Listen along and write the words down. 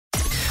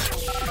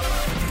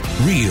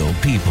Real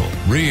people,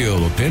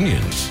 real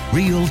opinions,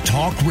 real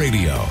talk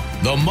radio.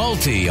 The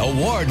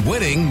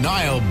multi-award-winning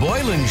Niall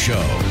Boylan Show.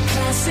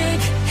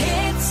 Classic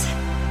hits.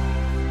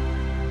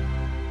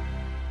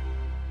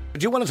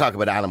 Do you want to talk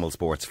about animal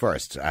sports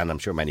first? And I'm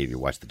sure many of you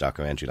watched the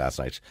documentary last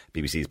night,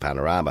 BBC's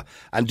Panorama.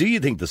 And do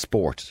you think the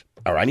sport,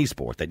 or any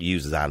sport that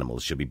uses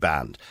animals, should be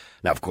banned?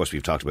 Now, of course,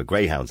 we've talked about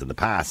greyhounds in the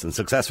past, and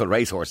successful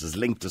racehorses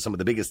linked to some of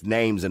the biggest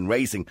names in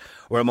racing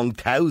were among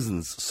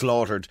thousands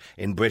slaughtered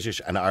in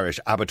British and Irish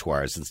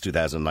abattoirs since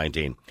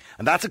 2019.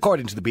 And that's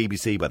according to the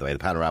BBC, by the way, the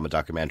Panorama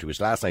documentary, which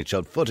last night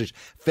showed footage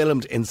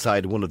filmed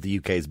inside one of the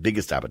UK's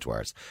biggest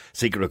abattoirs.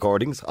 Secret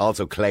Recordings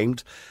also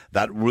claimed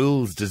that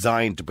rules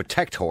designed to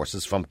protect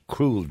horses from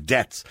cruel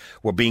deaths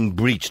were being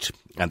breached.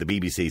 And the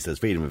BBC says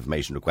Freedom of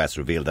Information requests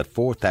revealed that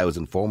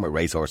 4,000 former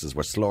racehorses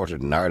were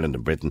slaughtered in Ireland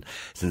and Britain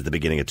since the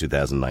beginning of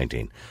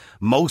 2019.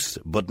 Most,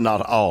 but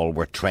not all,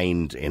 were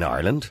trained in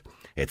Ireland,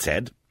 it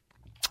said.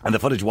 And the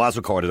footage was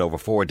recorded over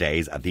 4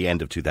 days at the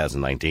end of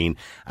 2019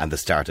 and the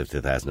start of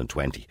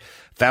 2020.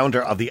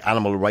 Founder of the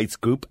animal rights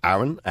group,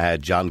 Aaron,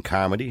 John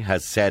Carmody,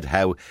 has said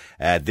how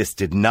this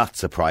did not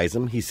surprise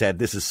him. He said,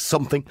 "This is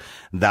something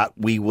that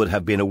we would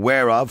have been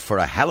aware of for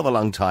a hell of a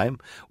long time.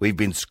 We've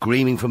been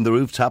screaming from the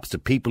rooftops to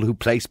people who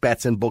place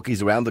bets in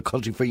bookies around the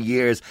country for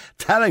years,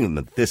 telling them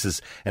that this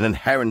is an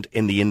inherent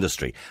in the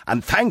industry.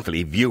 And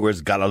thankfully,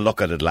 viewers got a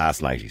look at it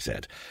last night," he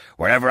said.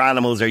 "Wherever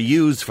animals are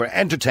used for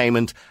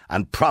entertainment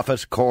and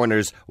profit,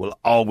 corners will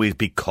always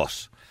be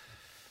cut."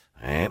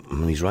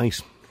 He's right.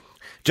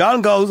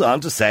 John goes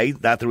on to say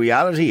that the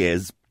reality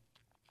is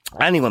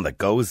anyone that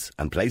goes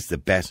and places a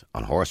bet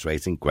on horse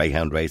racing,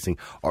 greyhound racing,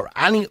 or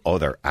any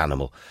other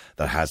animal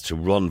that has to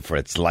run for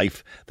its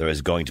life, there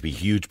is going to be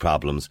huge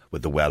problems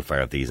with the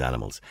welfare of these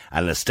animals.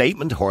 And in a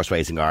statement, Horse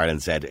Racing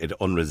Ireland said it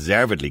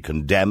unreservedly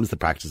condemns the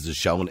practices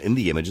shown in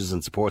the images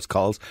and supports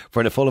calls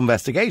for a full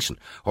investigation.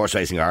 Horse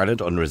Racing Ireland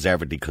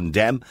unreservedly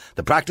condemn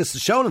the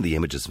practices shown in the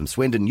images from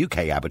Swindon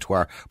UK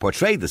abattoir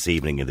portrayed this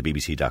evening in the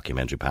BBC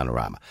documentary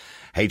Panorama.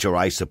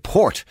 HRI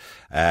support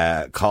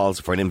calls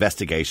for an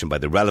investigation by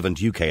the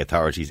relevant UK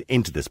authorities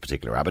into this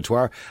particular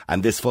abattoir,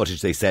 and this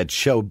footage, they said,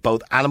 showed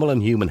both animal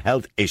and human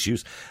health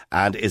issues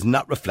and is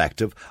not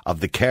reflective of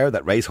the care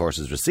that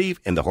racehorses receive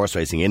in the horse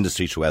racing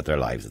industry throughout their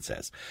lives, it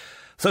says.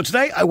 So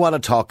today I want to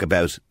talk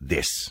about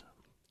this: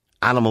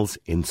 animals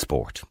in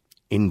sport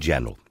in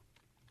general.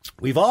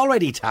 We've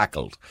already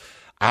tackled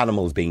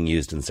animals being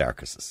used in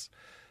circuses.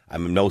 I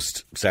mean,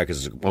 most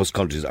circuses, most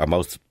countries, or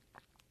most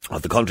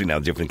of the country now,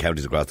 different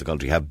counties across the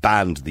country, have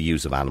banned the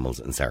use of animals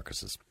in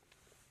circuses.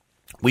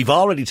 We've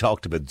already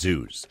talked about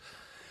zoos.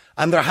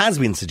 And there has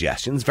been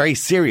suggestions, very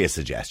serious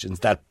suggestions,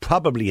 that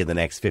probably in the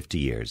next 50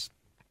 years,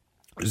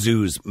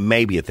 zoos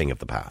may be a thing of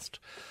the past.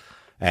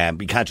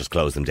 You can't just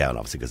close them down,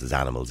 obviously, because there's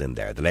animals in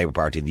there. The Labour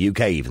Party in the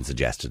UK even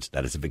suggested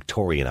that it's a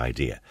Victorian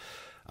idea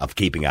of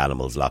keeping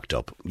animals locked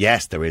up.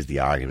 Yes, there is the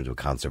argument of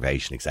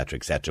conservation,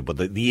 etc.,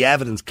 but the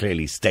evidence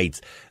clearly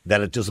states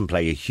that it doesn't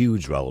play a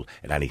huge role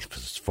in any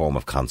form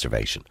of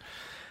conservation.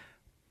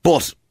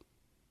 But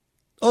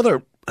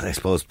other, I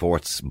suppose,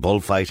 sports,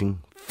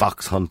 bullfighting,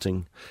 fox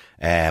hunting,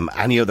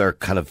 any other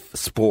kind of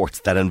sports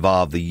that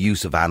involve the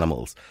use of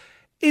animals,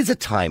 is it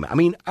time? I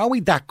mean, are we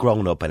that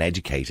grown up and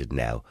educated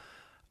now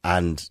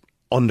and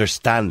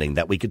understanding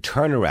that we could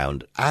turn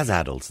around as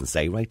adults and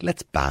say, right,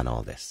 let's ban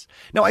all this?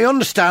 Now, I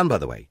understand, by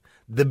the way,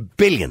 the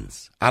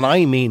billions, and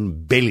I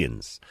mean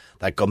billions,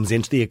 that comes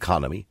into the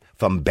economy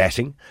from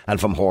betting and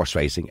from horse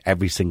racing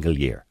every single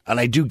year. And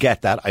I do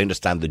get that. I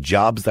understand the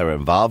jobs that are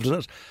involved in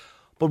it.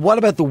 But what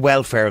about the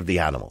welfare of the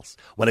animals?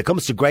 When it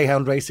comes to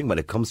greyhound racing, when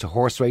it comes to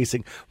horse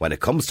racing, when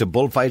it comes to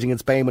bullfighting in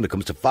Spain, when it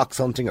comes to fox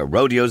hunting or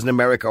rodeos in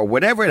America, or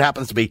whatever it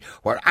happens to be,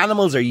 where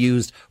animals are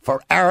used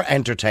for our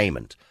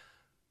entertainment,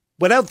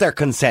 without their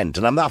consent,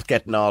 and I'm not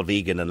getting all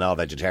vegan and all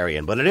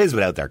vegetarian, but it is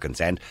without their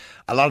consent,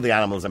 a lot of the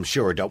animals, I'm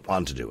sure, don't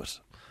want to do it.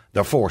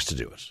 They're forced to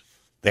do it.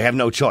 They have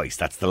no choice.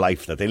 That's the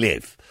life that they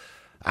live.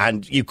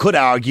 And you could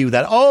argue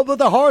that, oh, but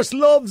the horse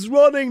loves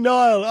running,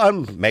 Niall.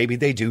 And maybe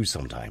they do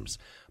sometimes,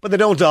 but they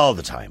don't all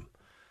the time.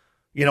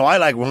 You know, I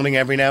like running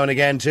every now and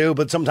again too,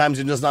 but sometimes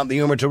I'm just not in the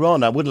humour to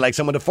run. I wouldn't like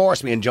someone to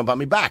force me and jump on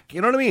me back.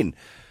 You know what I mean?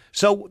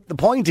 So the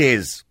point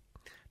is,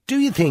 do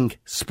you think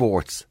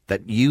sports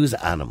that use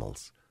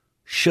animals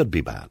should be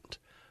banned?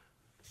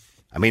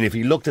 I mean, if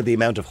you looked at the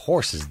amount of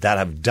horses that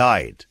have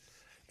died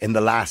in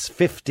the last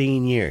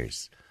 15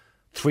 years,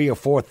 3,000 or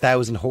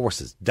 4,000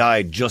 horses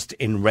died just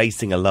in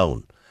racing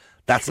alone.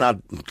 That's not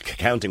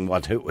counting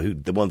who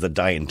the ones that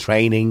die in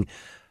training,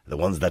 the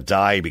ones that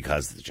die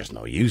because there's just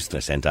no use.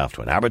 They're sent off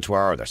to an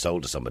abattoir, or they're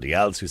sold to somebody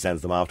else who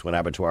sends them off to an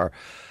abattoir.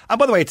 And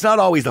by the way, it's not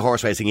always the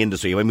horse racing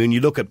industry. I mean, when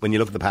you look at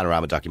the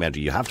Panorama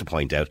documentary, you have to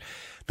point out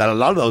that a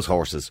lot of those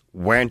horses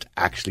weren't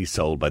actually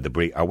sold by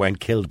or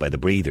weren't killed by the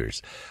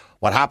breeders.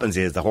 What happens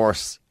is the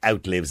horse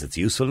outlives its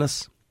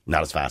usefulness,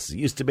 not as fast as it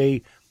used to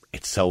be.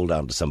 It's sold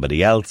on to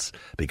somebody else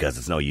because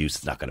it's no use.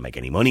 It's not going to make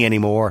any money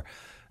anymore.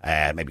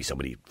 Maybe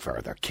somebody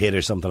for their kid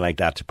or something like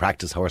that to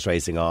practice horse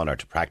racing on, or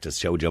to practice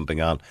show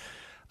jumping on.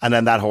 And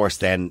then that horse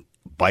then,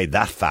 by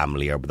that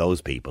family or those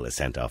people is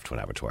sent off to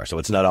an abattoir. So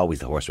it's not always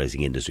the horse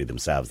racing industry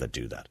themselves that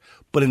do that.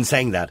 But in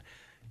saying that,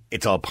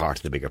 it's all part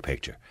of the bigger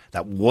picture.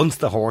 That once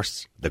the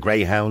horse, the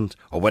greyhound,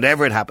 or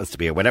whatever it happens to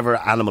be, or whatever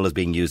animal is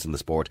being used in the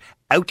sport,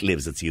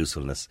 outlives its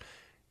usefulness,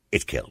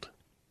 it's killed.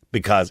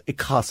 Because it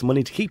costs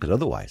money to keep it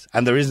otherwise.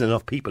 And there isn't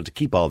enough people to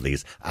keep all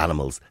these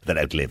animals that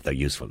outlive their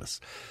usefulness.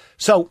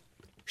 So,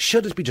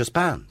 should it be just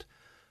banned?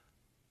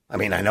 I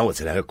mean, I know it's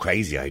a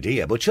crazy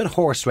idea, but should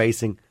horse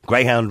racing,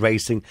 greyhound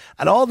racing,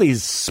 and all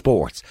these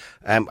sports,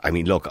 I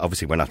mean, look,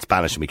 obviously we're not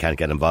Spanish and we can't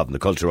get involved in the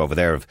culture over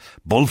there of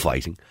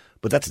bullfighting,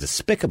 but that's a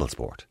despicable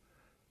sport.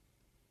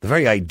 The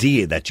very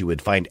idea that you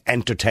would find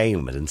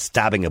entertainment in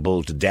stabbing a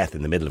bull to death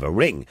in the middle of a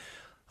ring,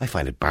 I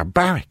find it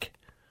barbaric.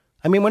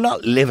 I mean, we're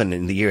not living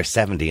in the year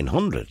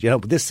 1700,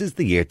 but this is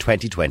the year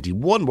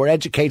 2021. We're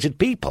educated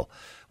people.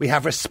 We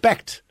have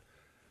respect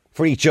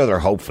for each other,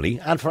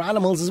 hopefully, and for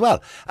animals as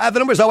well. The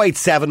number's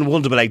 087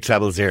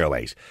 188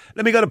 0008.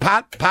 Let me go to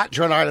Pat. Pat,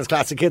 you're on Ireland's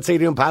Classic Hits. How you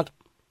doing, Pat?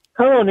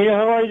 Hello, Neil.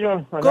 How are you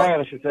doing? Good.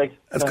 I should say.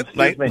 That's good.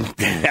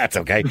 That's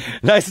okay.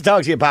 Nice to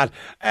talk to you, Pat.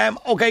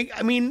 Okay,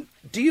 I mean,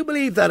 do you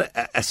believe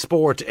that a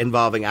sport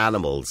involving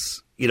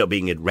animals,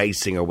 being it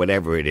racing or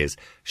whatever it is,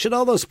 should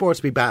all those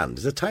sports be banned?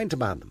 Is it time to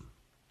ban them?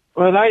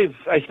 Well, like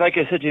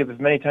I said to you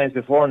many times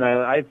before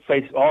now, I've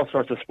played all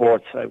sorts of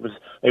sports.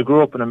 I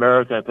grew up in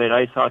America. I played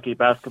ice hockey,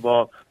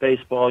 basketball,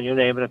 baseball, you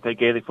name it. I played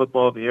Gaelic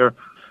football over here.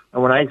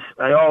 And when I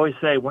always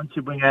say, once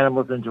you bring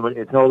animals into it,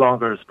 it's no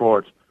longer a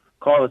sport.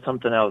 Call it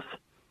something else.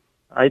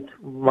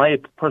 My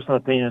personal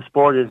opinion,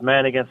 sport is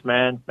man against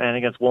man, man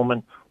against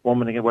woman,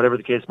 woman against whatever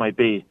the case might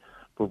be.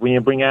 But when you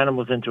bring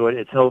animals into it,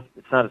 it's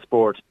not a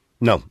sport.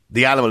 No,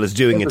 the animal is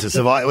doing it to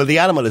survive. Well, the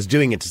animal is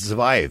doing it to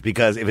survive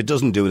because if it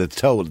doesn't do it, it's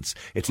told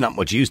it's not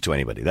much use to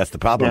anybody. That's the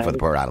problem for the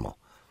poor animal.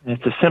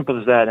 It's as simple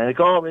as that, and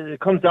it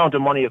comes down to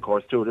money, of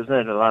course, too, doesn't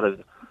it?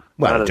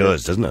 Well, it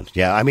does, doesn't it?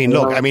 Yeah, I mean,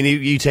 look,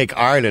 you take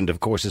Ireland,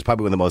 of course, is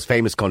probably one of the most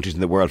famous countries in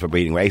the world for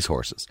breeding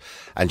racehorses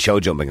and show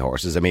jumping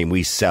horses. I mean,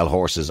 we sell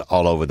horses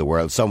all over the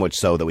world, so much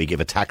so that we give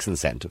a tax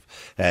incentive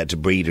to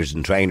breeders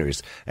and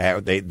trainers.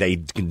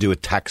 They can do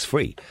it tax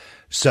free,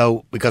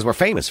 so because we're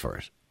famous for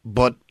it.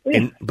 But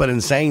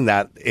in saying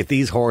that, if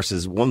these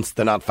horses, once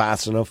they're not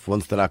fast enough,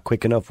 once they're not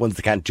quick enough, once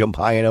they can't jump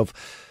high enough,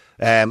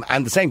 and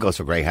the same goes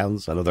for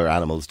greyhounds and other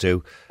animals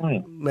too,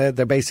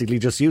 they're basically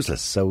just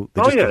useless. So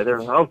they're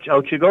out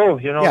you go.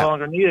 You no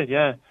longer need it.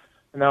 Yeah.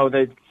 Now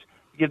they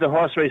give the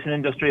horse racing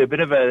industry a bit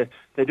of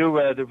they do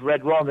the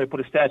Red Run. They put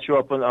a statue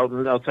up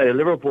outside of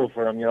Liverpool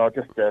for them.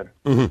 Just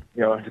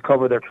to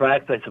cover their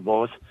tracks, I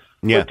suppose.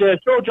 Yeah. But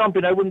show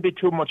jumping, I wouldn't be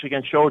too much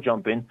against show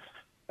jumping.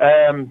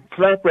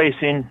 Flat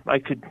racing, I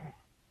could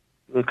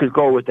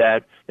go with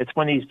that. It's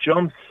when these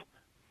jumps,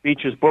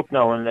 Beecher's Brook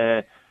now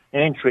and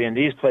Aintree and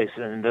these places,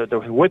 and the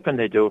whipping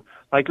they do.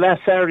 Like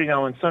last Saturday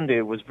now and Sunday,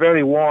 it was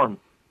very warm,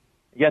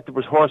 yet there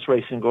was horse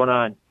racing going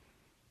on.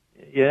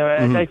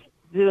 And they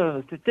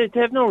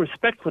have no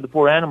respect for the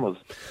poor animals.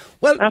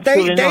 Well,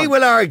 they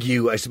will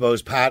argue, I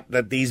suppose, Pat,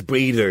 that these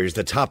breeders,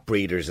 the top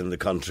breeders in the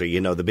country,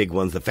 the big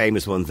ones, the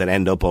famous ones that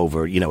end up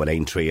over, at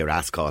Aintree or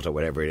Ascot or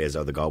whatever it is,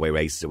 or the Galway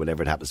races or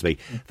whatever it happens to be,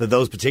 that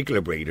those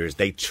particular breeders,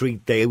 they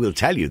will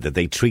tell you that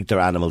they treat their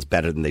animals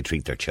better than they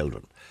treat their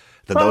children.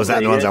 That those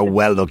animals are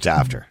well looked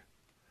after.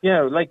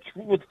 Yeah,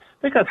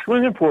 they got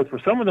swimming pools for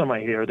some of them,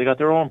 I hear. They got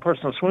their own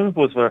personal swimming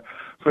pools for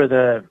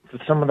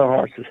some of the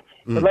horses.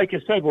 But like you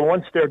said,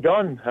 once they're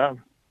done,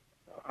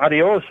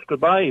 adios,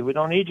 goodbye, we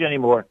don't need you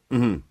anymore.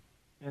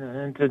 Mm-hmm.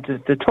 And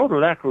the total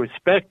lack of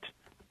respect.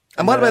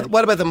 And what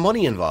about the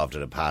money involved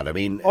in it, Pat? I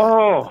mean,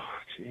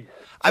 geez.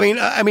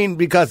 I mean,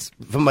 because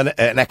from an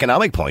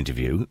economic point of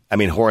view,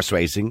 horse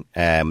racing,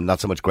 not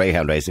so much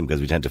greyhound racing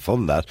because we tend to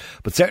fund that,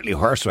 but certainly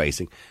horse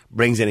racing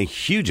brings in a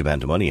huge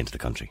amount of money into the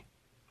country.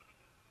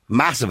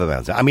 Massive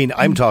amounts.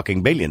 I'm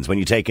talking billions when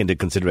you take into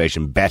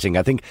consideration betting.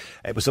 I think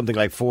it was something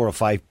like 4 or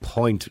 5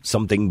 point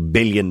something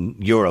billion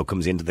euro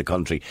comes into the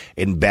country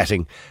in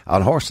betting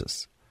on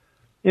horses.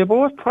 Yeah, but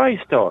what price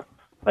though?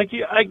 If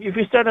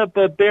you set up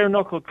a bare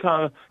knuckle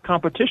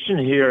competition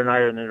here in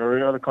Ireland or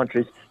in other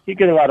countries, you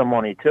get a lot of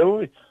money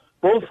too.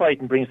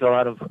 Bullfighting brings a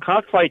lot of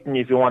cockfighting,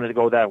 if you wanted to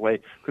go that way,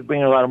 could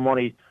bring a lot of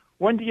money.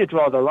 When do you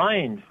draw the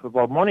line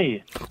about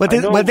money?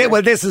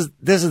 This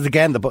is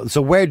again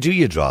so where do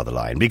you draw the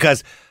line?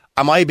 Because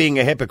am I being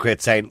a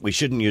hypocrite saying we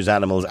shouldn't use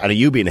animals, and are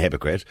you being a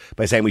hypocrite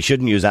by saying we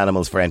shouldn't use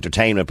animals for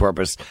entertainment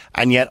purpose?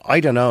 And yet, I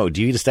don't know,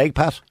 do you eat a steak,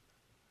 Pat?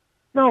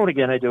 No,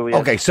 again, I do,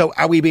 yes. Okay, so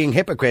are we being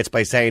hypocrites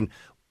by saying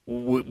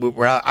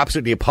we're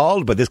absolutely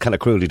appalled by this kind of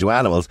cruelty to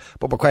animals,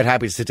 but we're quite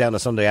happy to sit down a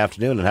Sunday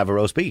afternoon and have a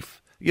roast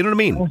beef? You know what I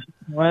mean?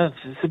 Well,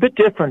 it's a bit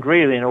different,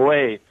 really, in a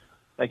way.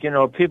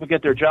 People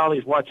get their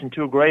jollies watching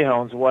two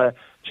greyhounds while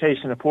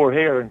chasing a poor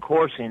hare in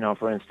coursing,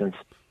 for instance.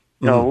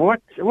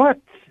 What?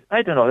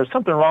 I don't know. There's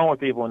something wrong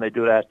with people when they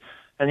do that.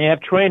 And you have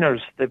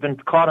trainers, they've been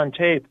caught on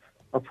tape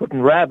of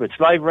putting live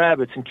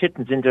rabbits and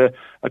kittens into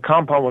a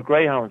compound where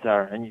greyhounds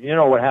are. And you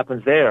know what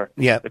happens there.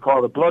 Yeah. They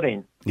call it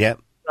blooding. Yeah.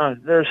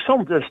 There's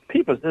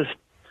people,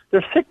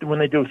 they're sick when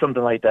they do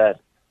something like that.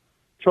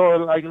 throw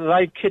like a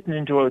live kitten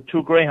into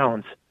two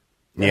greyhounds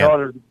in Yeah.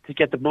 order to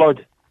get the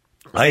blood.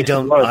 I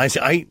don't.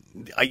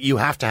 You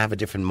have to have a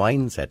different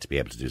mindset to be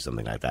able to do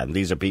something like that. And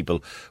these are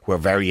people who are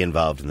very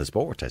involved in the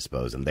sport, I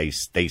suppose, and they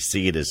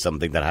see it as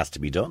something that has to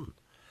be done.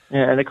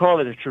 Yeah, and they call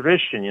it a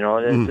tradition.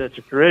 It's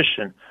a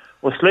tradition.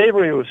 Well,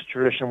 slavery was a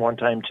tradition one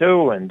time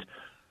too, and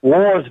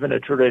war has been a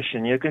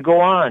tradition. You can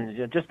go on.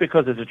 Just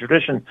because it's a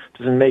tradition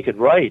doesn't make it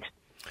right.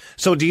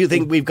 So do you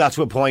think we've got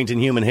to a point in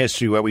human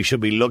history where we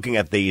should be looking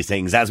at these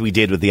things, as we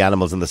did with the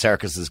animals in the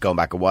circuses going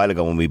back a while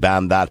ago when we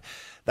banned that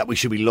we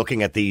should be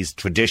looking at these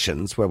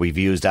traditions where we've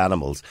used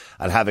animals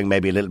and having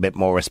maybe a little bit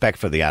more respect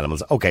for the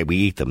animals? Okay, we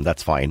eat them,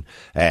 that's fine.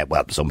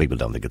 Well, some people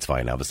don't think it's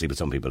fine, obviously, but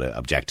some people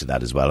object to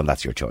that as well, and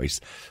that's your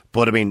choice.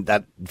 But, I mean,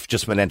 that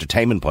just from an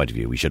entertainment point of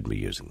view, we shouldn't be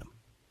using them.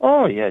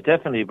 Oh, yeah,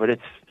 definitely. But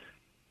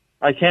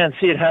I can't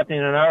see it happening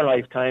in our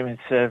lifetime.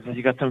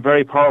 You got some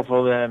very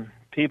powerful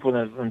people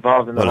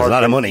involved in the horse. Well, there's a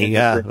lot of money, racing.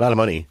 yeah, a lot of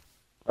money.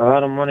 A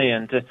lot of money.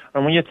 And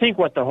when you think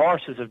what the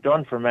horses have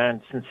done for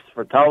man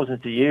for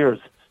thousands of years,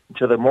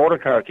 until the motor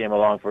car came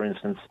along, for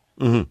instance,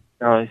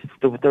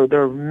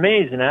 they're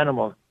amazing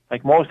animals.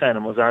 Like most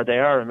animals are, they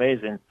are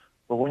amazing.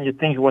 But when you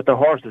think of what the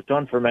horse has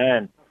done for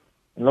man,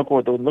 and look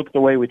the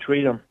way we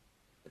treat him,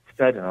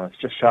 it's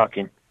just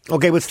shocking.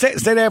 Okay, well, stay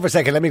there for a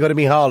second. Let me go to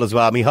Michal as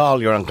well.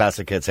 Michal, you're on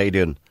Classic Hits. How you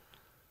doing?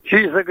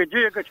 She's a good.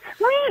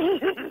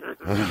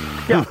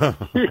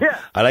 Yeah.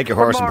 I like your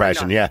horse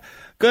impression, yeah.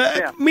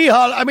 Yeah.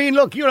 Michal, I mean,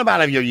 look, you're a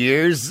man of your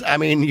years. I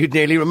mean, you'd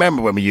nearly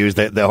remember when we used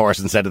the horse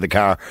instead of the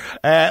car.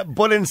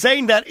 But in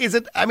saying that,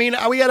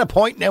 are we at a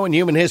point now in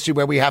human history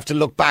where we have to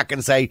look back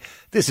and say,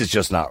 this is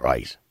just not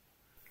right?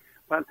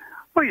 Well,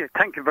 yeah,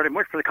 thank you very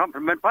much for the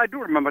compliment. But I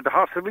do remember the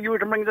horses we used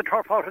to bring the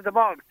turf out of the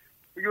bog.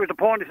 We used the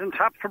ponies and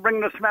taps for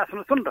bringing us mass on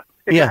a Sunday,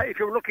 if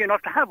you were lucky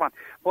enough to have one.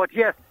 But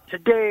yes,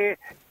 today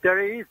there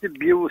is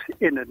abuse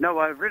in it. Now,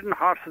 I've ridden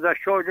horses, I've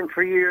showed them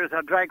for years,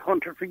 I've drag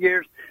hunted for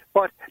years,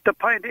 but the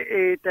point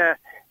is,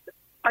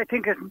 I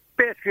think it's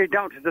basically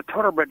down to the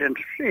thoroughbred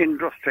industry,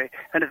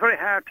 and it's very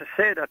hard to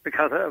say that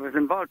because I was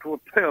involved to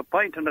a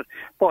point in it,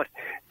 but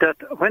that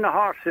when a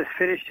horse has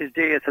finished his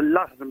days, a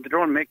lot of them, they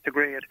don't make the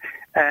grade,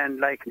 and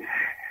like...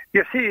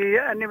 You see,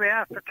 anyway,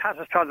 after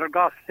catastrophic or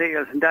golf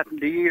sales and that in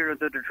the year or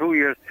the 2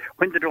 years,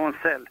 when they don't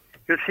sell,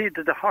 you'll see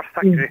that the horse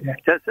factory,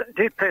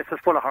 this place is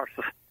full of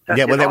horses.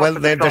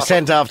 They're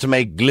sent off to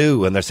make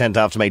glue and they're sent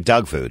off to make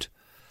dog food.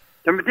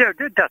 That's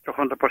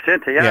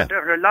 100%, yeah.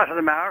 A lot of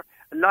them are.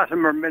 A lot of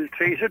them are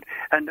maltreated,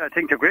 and I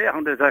think the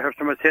greyhound, as I heard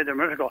someone say a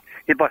minute ago,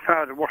 is by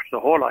far the worst of the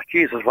whole lot.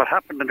 Jesus, what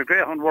happened in the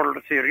greyhound world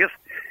is serious.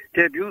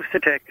 The abuse to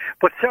take.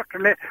 But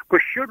certainly,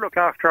 we should look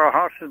after our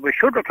horses, we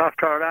should look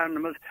after our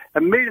animals a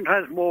million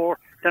times more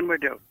than we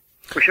do.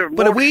 We should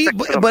but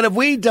if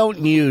we don't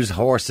use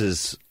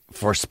horses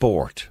for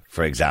sport,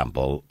 for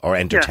example, or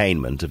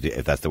entertainment,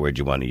 if that's the word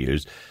you want to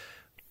use,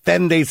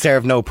 then they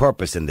serve no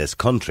purpose in this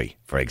country,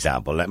 for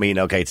example. I mean,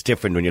 okay, it's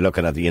different when you're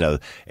looking at,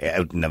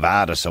 out in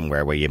Nevada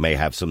somewhere where you may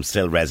have some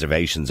still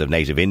reservations of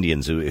native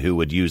Indians who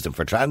would use them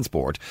for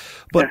transport.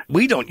 But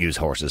we don't use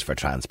horses for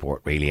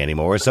transport really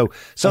anymore. So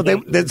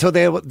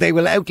they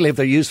will outlive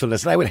their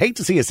usefulness. And I would hate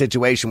to see a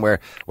situation where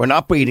we're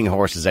not breeding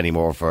horses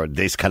anymore for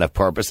this kind of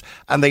purpose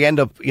and they end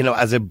up,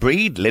 as a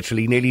breed,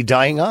 literally nearly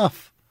dying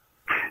off.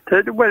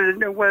 No.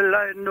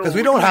 Because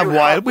we don't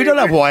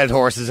have wild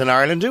horses in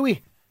Ireland, do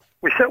we?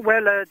 We said,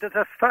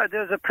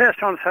 there's a place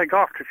on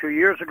Sagart a few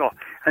years ago,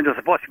 and there's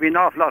supposed to be an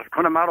awful lot of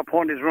Connemara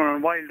ponies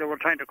running wild. They were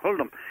trying to cull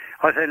them.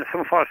 I was saying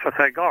some forest for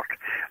Sagart.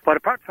 But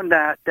apart from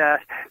that,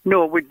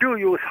 no, we do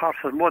use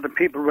horses more than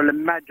people will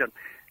imagine.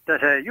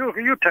 That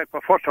you take,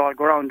 first of all,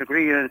 go around the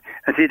green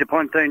and see the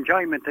point, the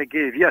enjoyment they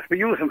give. Yes, we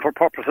use them for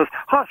purposes.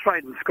 Horse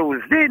riding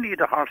schools, they need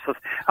the horses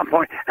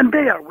and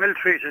they are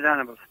well-treated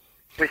animals.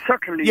 We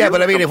certainly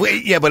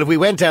but if we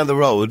went down the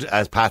road,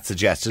 as Pat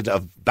suggested,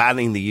 of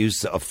banning the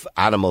use of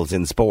animals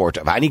in sport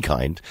of any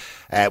kind,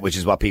 which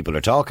is what people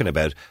are talking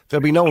about,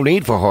 there'll be no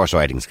need for horse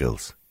riding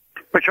schools.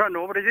 But you're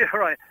nobody,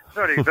 right?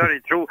 Very,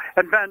 very true.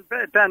 And ban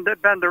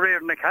the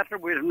rearing of cattle.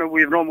 We've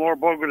no more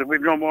burglars. We've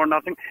no more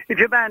nothing. If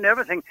you ban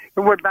everything,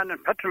 we're banning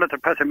petrol at the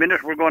present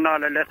minute. We're going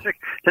all electric.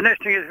 The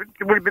next thing is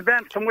we'll be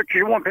banned so much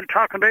you won't be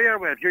talking the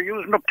airwaves. You're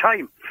using up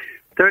time.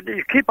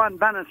 You keep on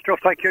banning stuff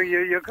like you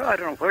I don't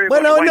know where you're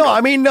going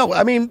to wind up.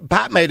 I mean,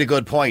 Pat made a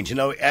good point.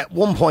 At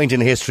one point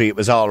in history, it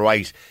was all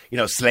right.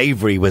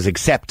 Slavery was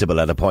acceptable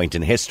at a point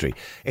in history.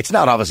 It's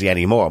not obviously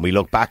anymore, and we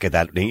look back at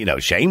that,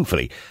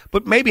 shamefully.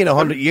 But maybe in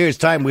 100 years'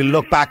 time, we'll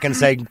look back and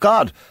say,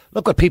 God,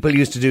 look what people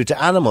used to do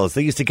to animals.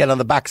 They used to get on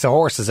the backs of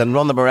horses and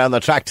run them around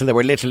the track till they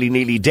were literally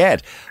nearly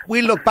dead.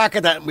 We'll look back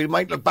at that, and we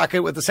might look back at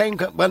it with the same,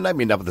 well, I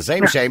mean, not with the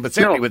same shame, but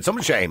certainly with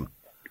some shame.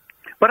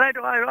 But I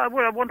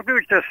won't agree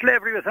with you.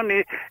 Slavery was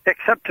only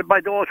accepted by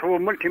those who were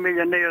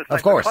multimillionaires.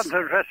 Of course.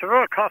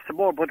 All across the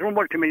board, but who were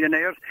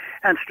multimillionaires,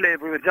 and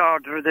slavery was the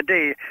order of the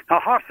day. Now,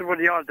 horses were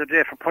the order of the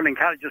day for pulling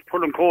carriages,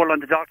 pulling coal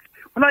on the docks.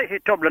 When I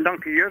hit Dublin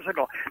donkey years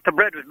ago, the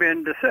bread was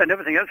being, and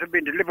everything else was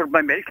being delivered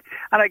by milk.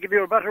 And I give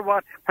you a better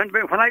one.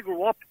 When I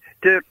grew up,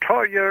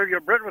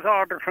 your bread was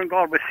ordered from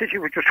Galway City,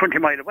 which was 20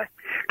 miles away.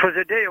 It was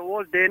a day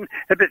old then.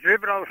 It was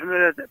driven out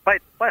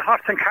by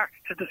horse and cart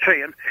to the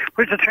train,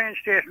 which the train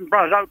station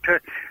brought out to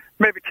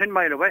maybe 10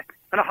 miles away,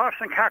 and a horse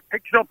and cart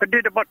picked it up and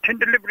did about 10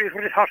 deliveries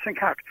with his horse and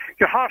cart.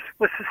 Your horse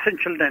was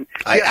essential then.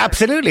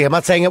 Absolutely, I'm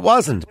not saying it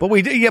wasn't, but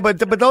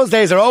but those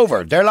days are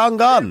over. They're long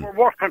gone.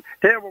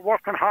 They were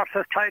working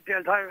horses,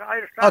 Clydesdales,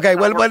 Irish. Okay,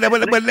 well,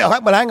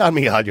 hang on,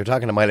 Micheál. You're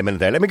talking a mile a minute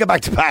there. Let me get back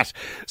to Pat.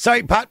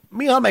 Sorry, Pat.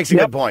 Micheál makes a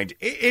good point.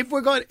 If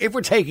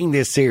we're taking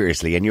this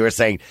seriously, and you're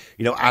saying,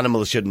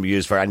 animals shouldn't be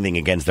used for anything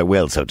against their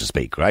will, so to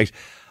speak, right?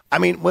 I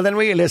mean, well then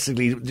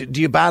realistically,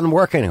 do you ban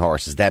working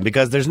horses then?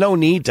 Because there's no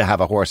need to have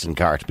a horse and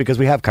cart because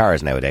we have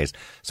cars nowadays.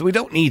 So we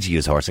don't need to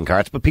use horse and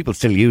carts, but people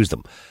still use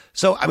them.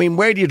 So, I mean,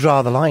 where do you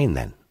draw the line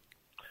then?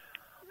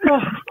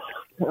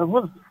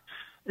 Well,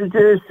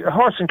 there's a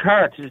horse and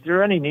cart. Is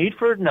there any need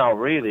for it now,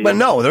 really? Well,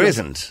 no, there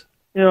isn't.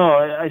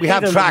 We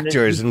have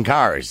tractors and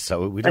cars,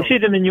 so we don't. I see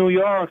them in New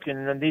York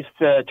and these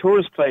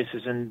tourist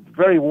places in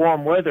very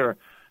warm weather,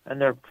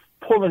 and they're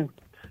pulling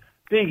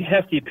big,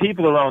 hefty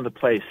people around the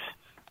place.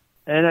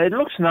 And it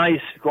looks nice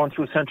going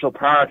through Central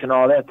Park and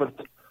all that, but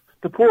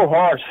the poor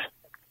horse,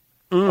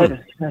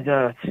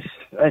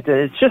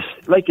 it's just,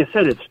 like you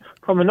said, it's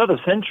from another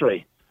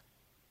century.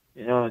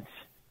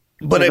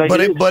 But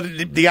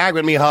the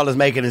argument Micheál is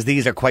making is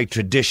these are quite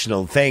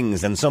traditional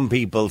things, and some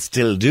people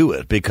still do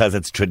it because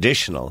it's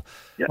traditional.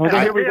 Yeah. Well,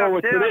 here we go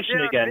with tradition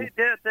again.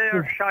 They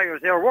are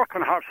shires, they are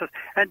working horses,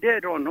 and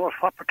they don't know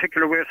what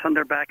particular weight's on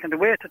their back, and the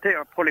weight that they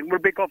are pulling will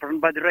be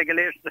governed by the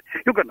regulations.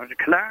 You got to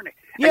Killarney.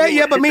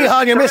 But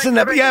Micheál, you're missing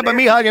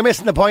you're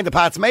missing the point that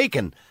Pat's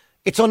making.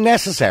 It's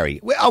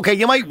unnecessary. Okay,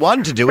 you might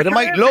want to do it. It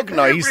might look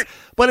nice,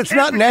 but it's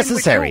not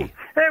necessary.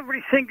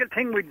 Every single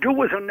thing we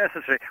do is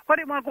unnecessary. What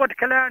do you want to go to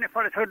Killarney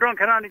for? It's a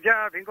drunken on the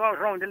Jarvie and go out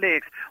around the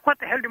lakes. What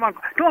the hell do you want?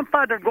 Don't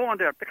bother going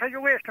there because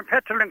you're wasting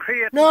petrol and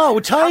creating. No,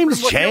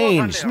 times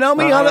change. No,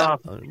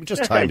 Micheál,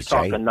 just times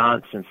change. Talking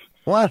nonsense.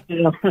 What?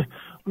 You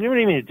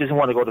really mean he doesn't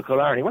want to go to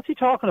Killarney? What's he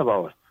talking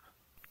about?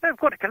 They've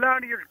got to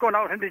Killarney, you're going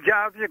out in the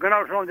Jarvie, you're going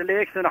out around the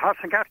lakes in a horse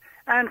and cart,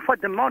 and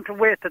what the amount of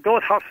weight that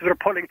those horses are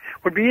pulling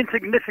would be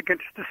insignificant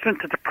to the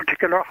strength of the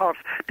particular horse.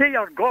 They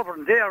are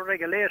governed, they are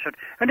regulated,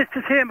 and it's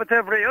the same with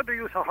every other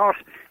use of horse.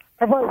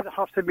 Provided the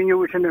horse to be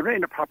used in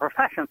a proper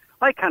fashion.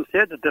 I can't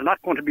say that they're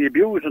not going to be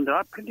abused, and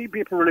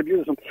people will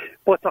abuse them,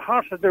 but the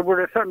horses they were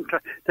referring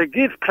to, they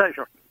give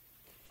pleasure.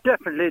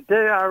 Definitely,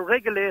 they are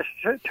regulated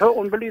to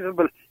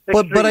unbelievable.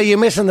 But are you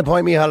missing the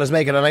point Micheál is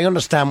making? And I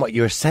understand what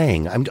you're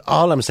saying.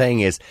 All I'm saying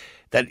is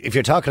that if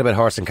you're talking about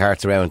horse and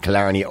carts around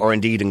Killarney or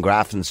indeed in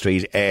Grafton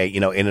Street,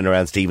 in and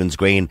around Stephen's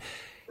Green,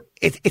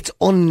 it's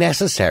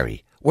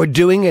unnecessary. We're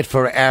doing it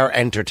for our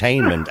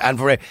entertainment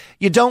and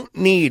you don't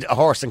need a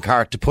horse and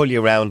cart to pull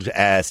you around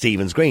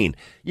Stephen's Green.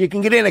 You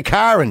can get in a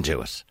car and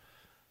do it.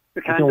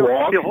 You can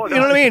walk. You know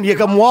what I mean? You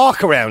can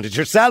walk around it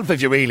yourself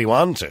if you really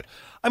want to.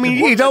 I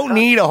mean, you don't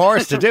need a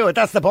horse to do it.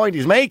 That's the point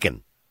he's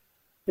making.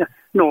 Yeah,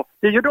 no,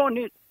 you don't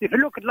need. If you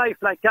look at life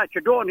like that,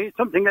 you don't need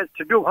something else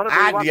to do.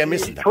 You're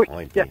missing the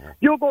point. Yeah,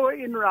 you go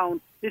in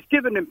around. It's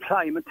given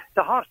employment.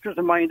 The horses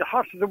are mine. The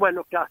horses are well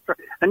looked after.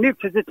 And if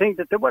there's a thing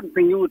that they weren't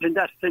being used in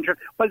that centre,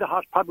 well, the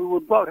horse probably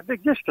would go out a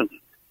big distance.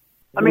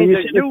 I mean,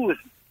 they're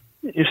used.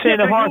 You're saying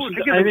the horses.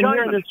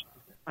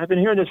 I've been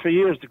hearing this for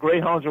years. The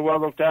greyhounds are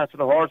well looked after.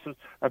 The horses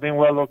are being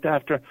well looked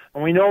after,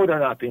 and we know they're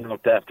not being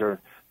looked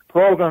after.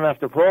 Program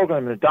after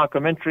program, and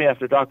documentary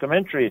after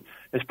documentary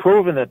is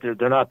proving that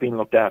they're not being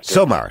looked after.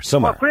 Some are.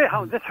 Well,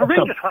 greyhounds, it's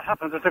horrendous what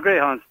happens with the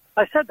greyhounds.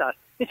 I said that.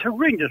 It's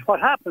horrendous what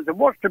happens. The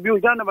worst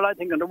abused animal, I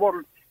think, in the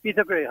world is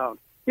a greyhound.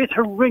 It's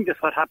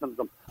horrendous what happens to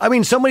them. I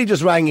mean, somebody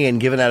just rang in,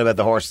 giving out about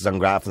the horses on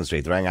Grafton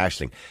Street, they rang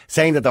Aisling,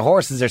 saying that the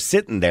horses are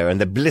sitting there in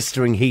the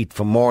blistering heat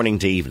from morning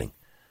to evening.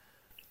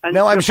 And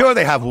now, I'm sure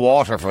they have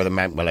water for them.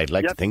 Well, I'd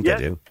like to think they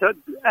do.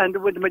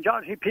 And with the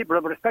majority of people,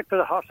 with respect to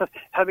the horses,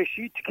 have a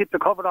sheet to keep the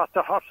cover off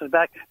the horses'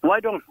 back. Now, I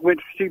don't go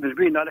into Stephen's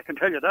Green, I can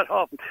tell you that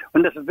often,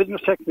 unless a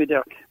business takes me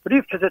there. But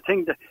if there's a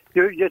thing that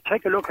you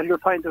take a look and you'll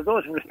find that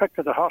those with respect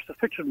to the horses,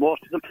 which is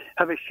most of them,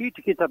 have a sheet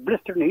to keep that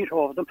blistering heat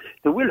over them.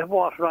 They will have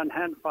water on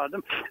hand for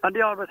them, and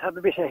they always have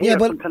a bit of hair,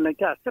 something like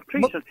that.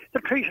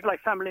 They're treated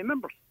like family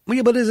members.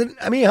 Yeah, but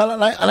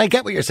I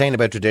get what you're saying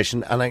about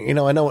tradition, and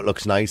I know it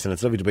looks nice, and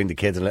it's lovely to bring the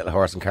kids in a little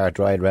horse and cart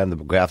ride around the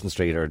Grafton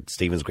Street or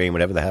Stephen's Green,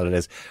 whatever the hell it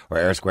is, or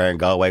Eyre Square in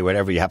Galway,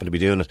 wherever you happen to be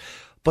doing it.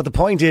 But the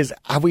point is,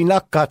 have we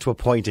not got to a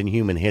point in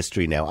human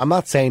history now? I'm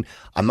not saying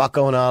I'm not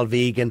going all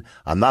vegan,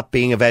 I'm not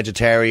being a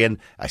vegetarian,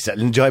 I still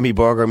enjoy me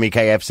burger, me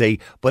KFC,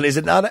 but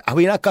have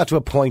we not got to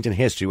a point in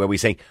history where we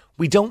say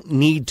we don't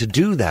need to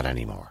do that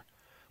anymore?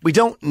 We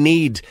don't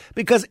need,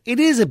 because it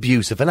is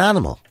abuse of an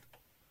animal.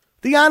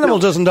 The animal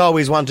doesn't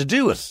always want to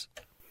do it.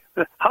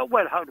 How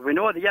do we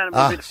know the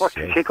animal will be the first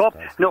to kick up?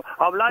 No,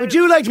 would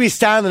you like to be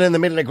standing in the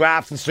middle of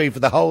Grafton Street for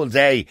the whole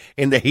day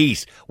in the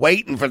heat,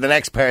 waiting for the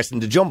next person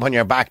to jump on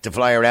your back to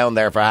fly around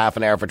there for half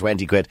an hour for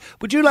 20 quid?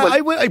 Would you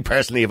like? I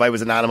personally, if I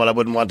was an animal, I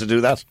wouldn't want to do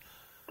that.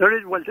 There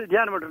is, well, the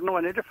animal doesn't know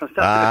any difference.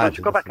 That's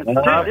the go back and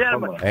the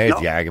animal. There's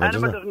the argument,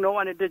 animal doesn't know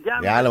any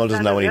difference. The animal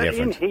doesn't know any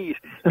difference. He's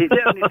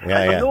there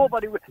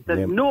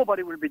and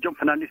nobody will be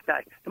jumping on his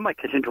back. They might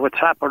get into a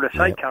trap or a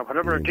sidecar,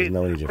 whatever it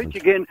is. Which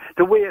again,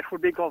 the way it will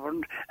be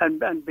governed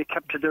and be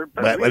kept to their...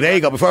 Well, there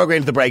you go. Before going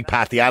into the break,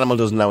 Pat, the animal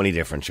doesn't know any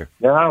difference, sure.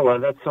 Yeah, well,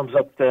 that sums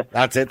up the...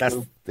 That's it. That's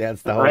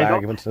the whole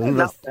argument, isn't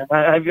it?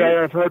 I've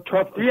heard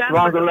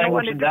stronger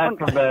language than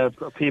that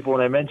from people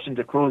when I mentioned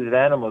the cruelty to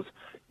animals.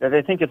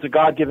 They think it's a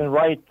God-given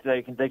right.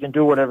 They can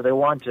do whatever they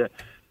want to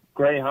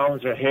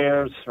greyhounds or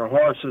hares or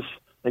horses.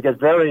 They get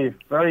very,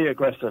 very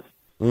aggressive.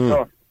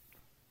 So,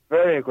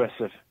 very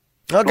aggressive.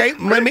 Okay,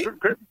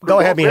 go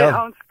ahead,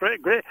 Michal.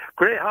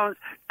 Greyhounds,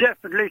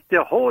 definitely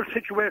the whole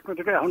situation with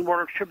the greyhound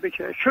world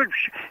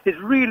is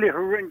really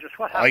horrendous.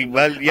 What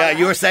happened?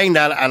 You were saying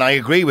that, and I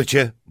agree with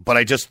you, but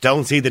I just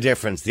don't see the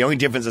difference. The only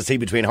difference I see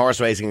between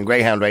horse racing and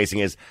greyhound racing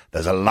is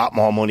there's a lot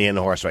more money in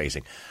horse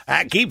racing.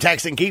 Keep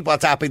texting, keep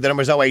WhatsApping. The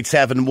number's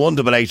 087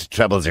 188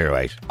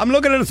 0008. I'm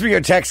looking at a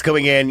 3-year text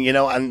coming in,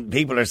 and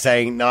people are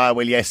saying, "No,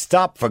 will you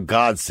stop for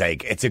God's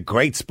sake? It's a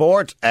great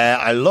sport.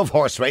 I love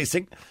horse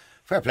racing.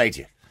 Fair play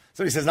to you."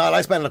 So he says, "No,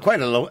 I spend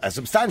quite a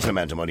substantial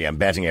amount of money on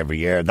betting every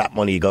year. That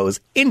money goes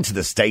into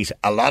the state.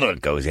 A lot of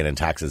it goes in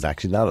taxes.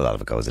 Actually, not a lot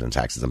of it goes in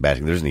taxes and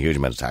betting. There isn't a huge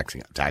amount of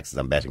taxes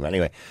on betting.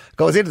 Anyway, it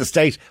goes into the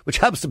state, which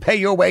helps to pay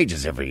your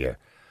wages every year."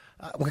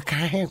 What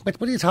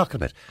are you talking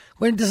about?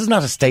 This is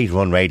not a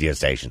state-run radio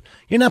station.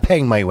 You're not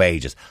paying my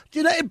wages.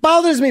 It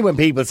bothers me when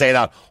people say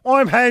that. "Oh,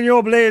 I'm paying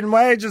your bleeding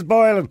wages,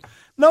 Boylan."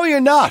 No,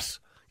 you're not.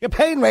 You're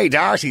paying Ray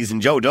Darcy's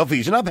and Joe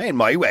Duffy's. You're not paying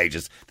my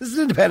wages. This is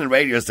an independent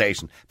radio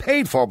station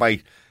paid for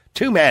by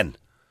 2 men.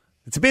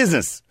 It's a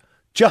business.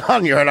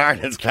 John, you're an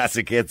Ireland's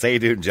classic hits. How you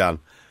doing, John?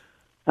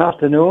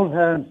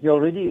 Afternoon. You're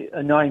really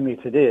annoying me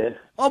today.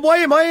 Oh, why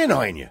am I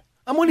annoying you?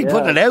 I'm only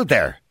putting it out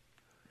there.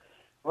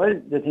 Well,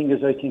 the thing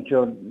is, I think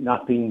you're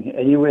not being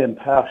anyway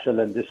impartial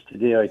in this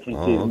today. I think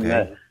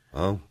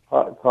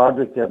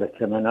Padraig there,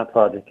 not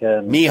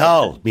Padraig.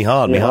 Michal.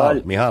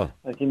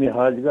 I think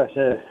Michal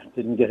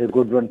didn't get a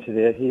good run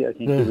today. I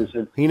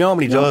think he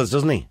normally does,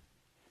 doesn't he?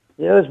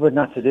 Yes, but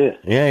not today.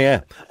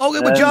 Yeah. Okay,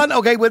 but John,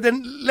 well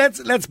then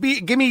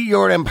give me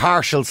your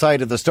impartial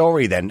side of the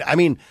story then. I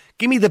mean,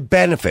 give me the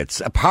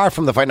benefits, apart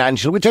from the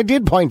financial, which I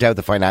did point out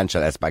the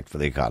financial aspect for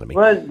the economy.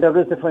 Well, there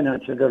is the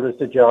financial, there is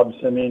the jobs.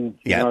 I mean...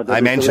 Yeah, I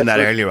mentioned that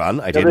earlier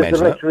on. I did mention that. There is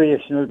the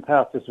recreational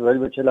part as well,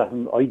 which a lot of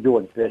them, I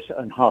don't bet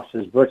on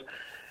horses, but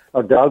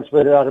or dogs,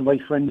 but a lot of my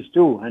friends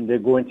do, and they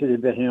go into the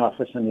betting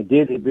office on a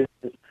daily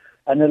basis,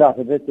 and a lot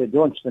of it, they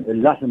don't spend a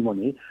lot of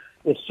money.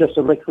 It's just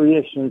a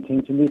recreational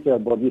thing to meet their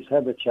buddies,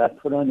 have a chat,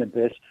 put on a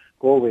bet,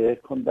 go away,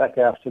 come back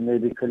after,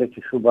 maybe collect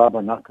a shoebob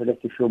or not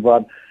collect a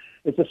shoebob.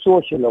 It's a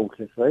social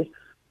outlet, right?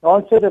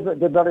 Also,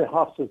 the very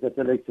horses that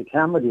they like the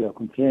comedy are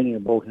complaining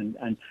about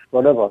and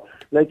whatever.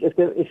 Like,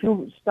 if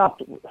you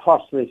stopped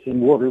horse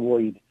racing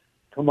worldwide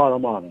tomorrow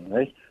morning,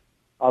 right?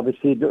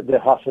 Obviously, the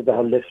horses that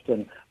are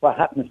lifting, what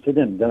happens to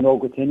them? They're no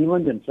good to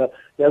anyone then. So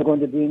they're going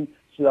to be in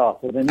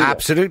slaughtered anyway.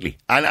 Absolutely.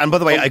 And by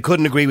the way, I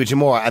couldn't agree with you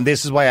more. And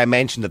this is why I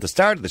mentioned at the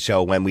start of the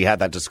show when we had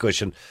that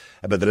discussion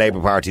about the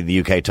Labour Party in the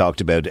UK talked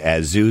about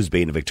zoos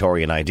being a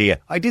Victorian idea.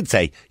 I did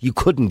say you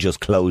couldn't just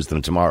close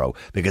them tomorrow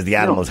because the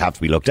animals have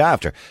to be looked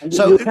after.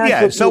 So,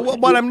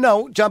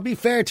 John, be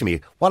fair to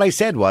me. What I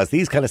said was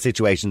these kind of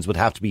situations would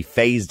have to be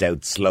phased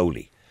out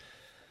slowly.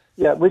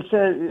 Yeah, we'll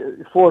say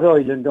Fort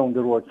Island down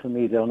the road for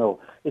me, don't know.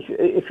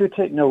 If you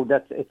take note,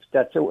 it's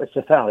a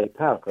safari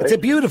park, right? It's a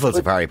beautiful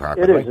safari park.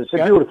 It is. It's a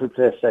beautiful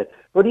place, right?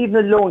 But even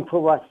alone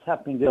for what's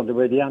happening there, the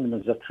way the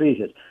animals are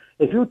treated,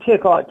 if you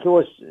take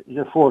close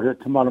the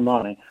Fort tomorrow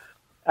morning,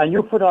 and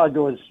you put all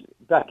those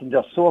back in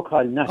their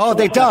so-called national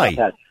they die.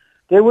 Habitat,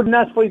 they wouldn't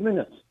last 5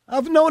 minutes.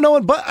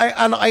 But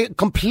I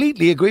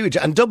completely agree with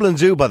you. And Dublin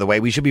Zoo, by the way,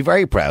 we should be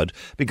very proud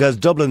because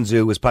Dublin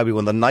Zoo is probably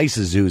one of the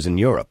nicest zoos in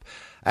Europe.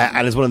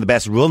 And it's one of the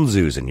best run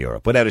zoos in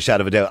Europe, without a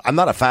shadow of a doubt. I'm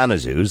not a fan of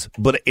zoos,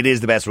 but it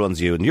is the best run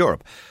zoo in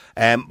Europe.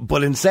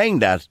 But in saying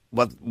that,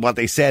 what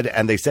they said,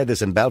 and they said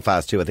this in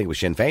Belfast too, I think it was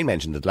Sinn Féin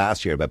mentioned it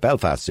last year about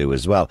Belfast Zoo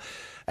as well.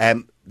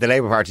 The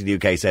Labour Party in the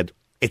UK said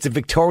it's a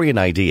Victorian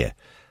idea.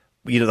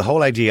 You know, the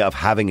whole idea of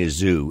having a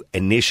zoo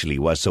initially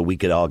was so we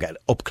could all get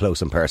up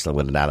close and personal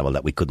with an animal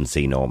that we couldn't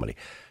see normally.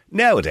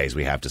 Nowadays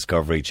we have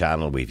Discovery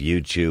Channel, we've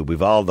YouTube,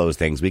 we've all those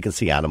things. We can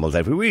see animals.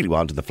 If we really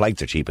want to, the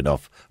flights are cheap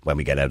enough when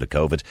we get out of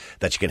COVID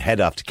that you can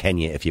head off to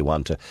Kenya if you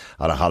want to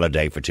on a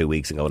holiday for 2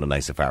 weeks and go on a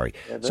nice safari.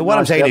 Yeah, so what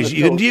I'm saying is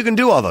you can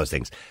do all those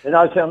things. And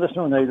I'll tell this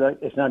one,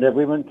 it's not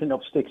everyone can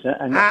up sticks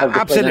and have the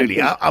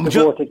absolutely. I'm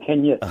just go to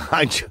Kenya.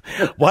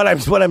 What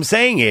I'm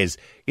saying is,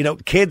 you know,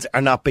 kids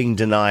are not being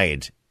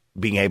denied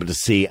being able to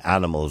see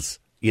animals,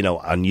 you know,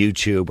 on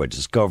YouTube or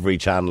Discovery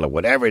Channel or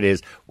whatever it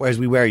is, whereas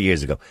we were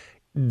years ago.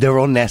 They're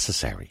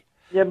unnecessary.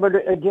 Yeah, but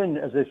again,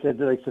 as I said,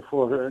 like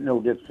before,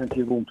 there's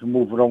plenty of room to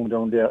move around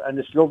down there, and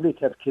it's lovely to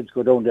have kids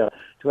go down there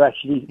to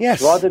actually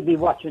rather be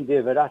watching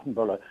David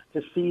Attenborough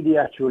to see the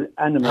actual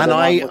animal. And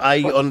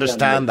I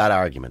understand that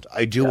argument.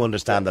 I do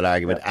understand that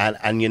argument,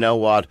 and you know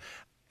what?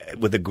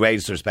 With the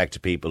greatest respect to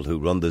people who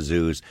run the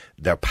zoos,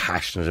 they're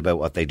passionate about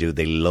what they do.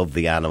 They love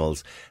the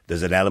animals.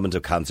 There's an element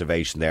of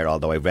conservation there,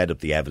 although I've read up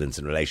the evidence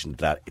in relation to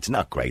that. It's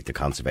not great, the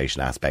conservation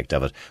aspect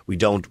of it. We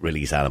don't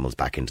release animals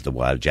back into the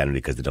wild generally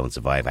because they don't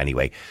survive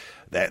anyway.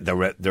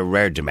 They're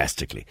rare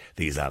domestically,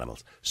 these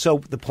animals. So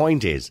the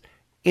point is,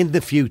 in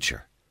the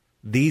future,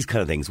 these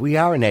kind of things, we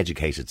are an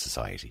educated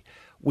society.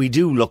 We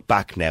do look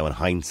back now in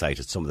hindsight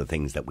at some of the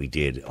things that we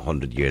did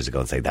 100 years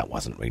ago and say that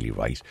wasn't really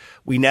right.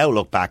 We now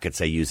look back at,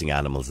 say, using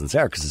animals in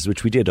circuses,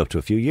 which we did up to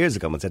a few years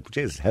ago, and said,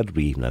 Jesus, how did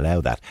we even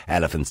allow that?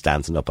 Elephants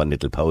dancing up on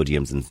little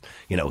podiums and,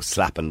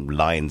 slapping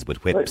lions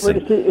with whips.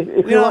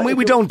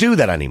 We don't do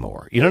that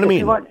anymore. You know what I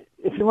mean?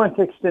 If you want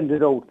to extend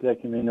it out,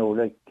 like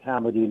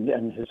Carmody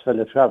and his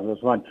fellow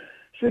travellers want,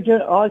 should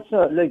you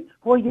also,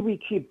 why do we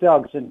keep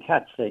dogs and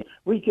cats?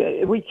 We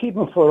keep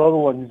them for our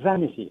own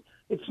vanity.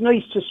 It's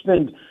nice to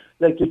spend...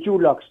 Like the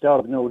Dulux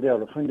dog now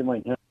there, a friend of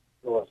mine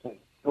was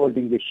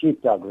holding the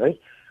sheepdog, right?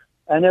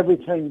 And every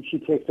time she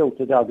takes out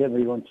the dog,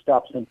 everyone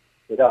stops and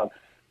the dog.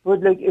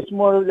 But it's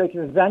more like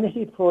a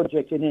vanity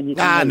project than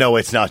anything. No,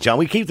 it's not, John.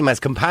 We keep them as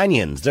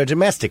companions. They're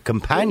domestic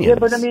companions. Yeah,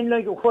 but I mean,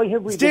 why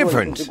have we... It's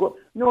different. If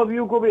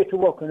you go away to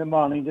work in the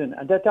morning then,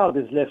 and that dog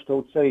is left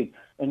outside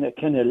in the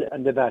kennel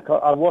in the back,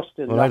 or was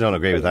still... Well, I don't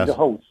agree with that. ...the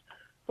house.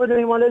 But I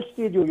mean, what else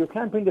do you do? You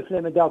can't bring the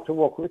flaming dog to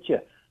work with you,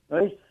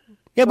 right?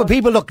 Yeah,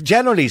 but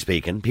generally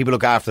speaking, people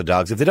look after the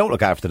dogs. If they don't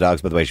look after the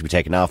dogs, by the way, it should be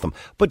taken off them.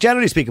 But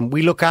generally speaking,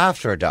 we look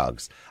after our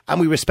dogs and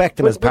we respect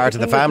them as part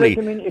of the family.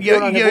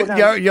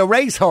 Your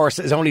racehorse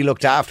is only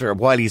looked after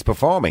while he's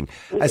performing.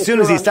 As soon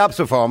as he stops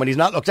performing, he's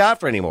not looked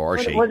after anymore, or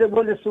she? Well,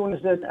 as soon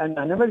as an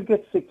animal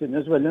gets sick then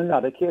as well, in a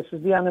lot of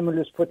cases, the animal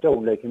is put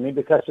down,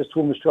 because there's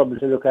too much trouble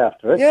to look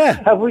after it.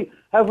 Yeah. Have we,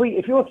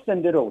 if you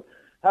extend it out,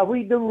 have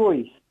we the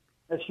right,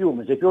 as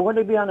humans, if you're going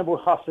to be on about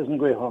horses and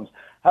greyhounds,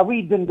 have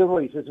we done the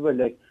right as well,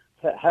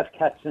 to have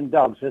cats and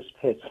dogs as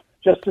pets,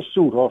 just to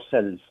suit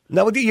ourselves?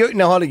 No,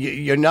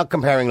 you're not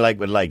comparing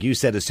with like. You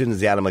said as soon as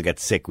the animal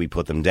gets sick, we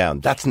put them down.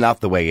 That's not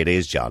the way it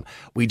is, John.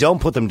 We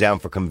don't put them down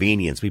for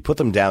convenience. We put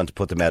them down to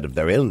put them out of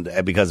their illness,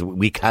 because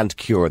we can't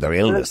cure their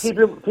illness.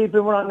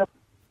 People were on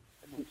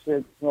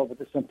with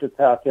the Central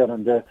Park there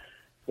and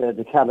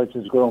the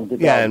cabbages ground.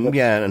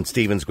 And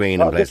Stephen's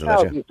Green and places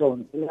like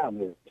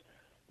that.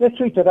 They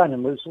treated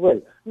animals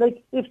well.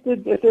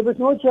 If there was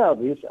no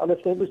Jarvis, or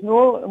if there was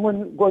no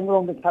one going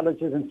around the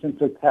colleges in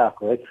Central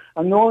Park, right,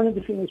 and no one in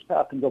the Phoenix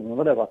Park in Dublin,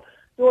 whatever,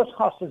 those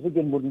horses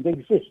again wouldn't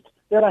exist.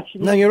 They're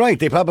actually... No, you're right.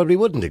 They probably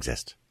wouldn't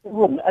exist. They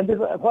wouldn't. And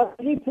what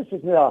really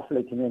pisses me off,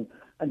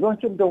 and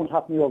don't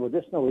have me over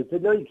this now, is the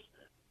likes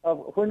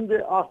of when the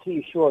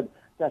RT showed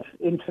that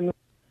infamous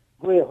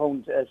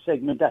Greyhound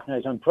segment that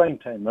night on prime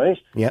time, right?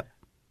 Yep.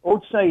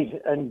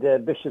 Outside and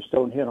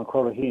Bishopstown here in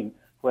Corraheen,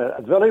 where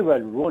a very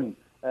well run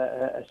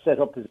set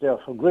up is there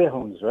for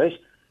greyhounds, right?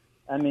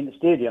 The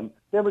stadium.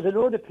 There was a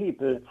load of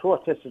people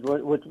protested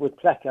with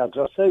placards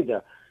outside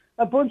there.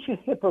 A bunch of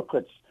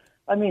hypocrites.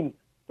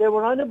 They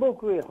were on about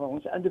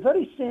greyhounds, and the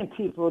very same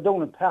people were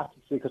down in Partick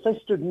because I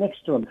stood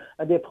next to them,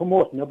 and they're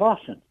promoting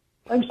abortion.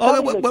 I'm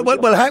sorry.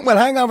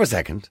 Hang on for a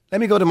second.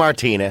 Let me go to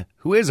Martina,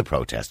 who is a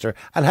protester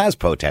and has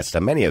protested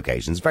on many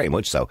occasions, very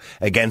much so,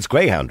 against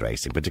greyhound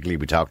racing. Particularly,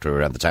 we talked to her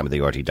around the time of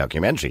the RT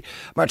documentary.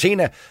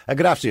 Martina,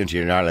 good afternoon to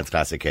you in Ireland's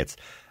Classic Hits.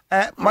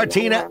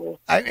 Martina,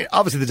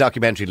 obviously the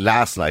documentary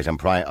last night on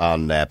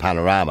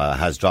Panorama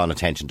has drawn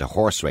attention to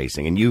horse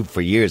racing, and you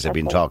for years have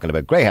been talking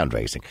about greyhound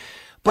racing.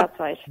 But that's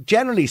right.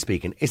 Generally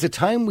speaking, is it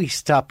time we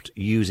stopped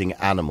using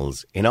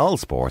animals in all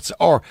sports?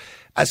 Or,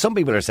 as some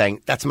people are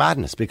saying, that's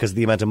madness because of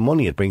the amount of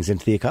money it brings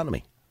into the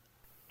economy?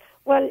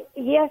 Well,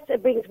 yes,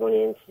 it brings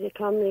money into the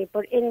economy,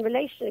 but in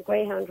relation to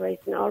greyhound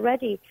racing,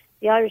 already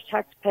the Irish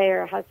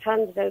taxpayer has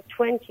handed out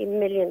 20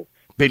 million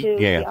to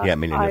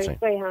the Irish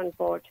Greyhound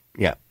Board.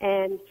 Yeah.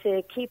 And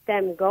to keep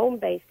them going,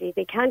 basically.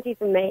 They can't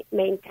even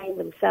maintain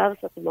themselves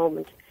at the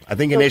moment. I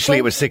think initially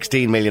it was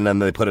 16 million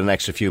and they put an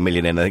extra few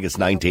million in. I think it's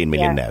 19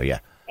 million now, yeah.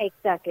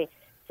 Exactly.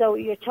 So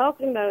you're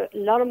talking about a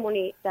lot of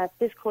money that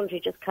this country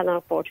just cannot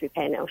afford to be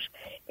paying out.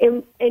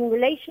 In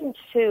relation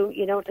to,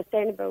 the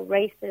thing about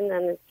racing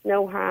and it's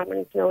no harm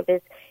and it's no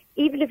this,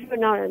 even if you're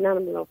not an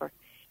animal lover,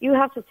 you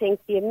have to think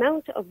the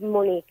amount of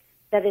money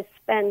that is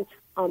spent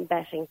on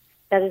betting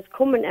that is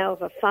coming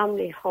out of a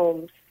family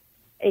home's,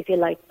 if you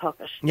like,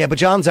 pocket. Yeah, but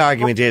John's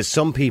argument is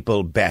some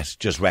people bet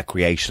just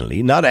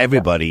recreationally. Not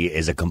everybody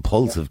is a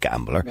compulsive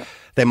gambler.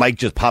 They might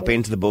just pop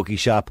into the bookie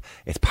shop.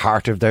 It's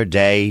part of their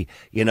day.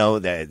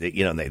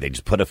 They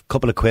just put a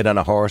couple of quid on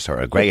a horse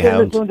or a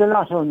greyhound. Doing the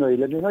lotto,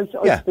 Niall.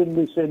 I think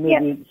we say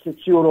maybe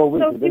 €6 a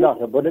week for the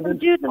lotto. But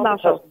do the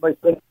lotto.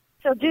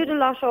 So do the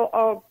lotto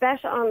or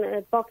bet on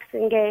a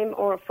boxing game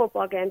or a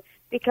football game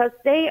because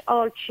they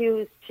all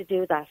choose to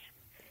do that.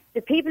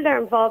 The people that are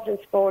involved in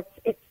sports,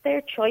 it's their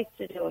choice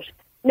to do it.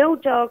 No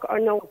dog or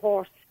no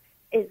horse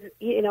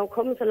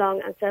comes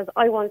along and says,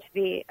 I want to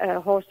be a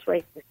horse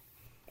racer.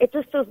 It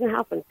just doesn't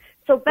happen.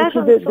 So bet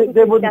on something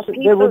that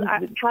people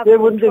have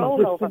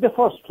control over. In the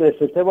first place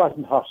if there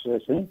wasn't horse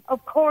racing.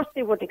 Of course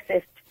they would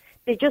exist.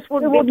 They just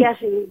wouldn't be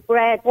getting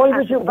bred. Why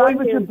would you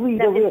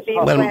breed a race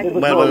horse?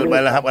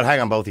 Well, hang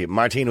on, both of you.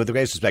 Martine, with the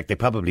greatest respect, they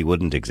probably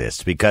wouldn't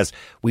exist because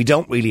we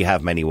don't really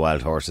have many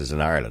wild horses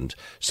in Ireland.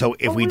 So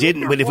if we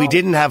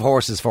didn't have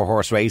horses for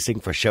horse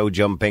racing, for show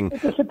jumping,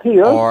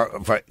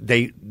 or for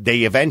they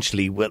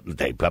eventually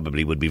they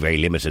probably would be very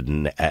limited,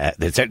 and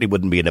there certainly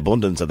wouldn't be an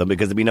abundance of them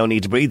because there'd be no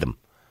need to breed them.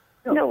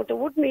 No, there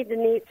wouldn't be the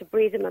need to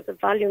breed them at the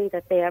volume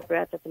that they are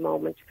bred at the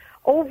moment.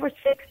 Over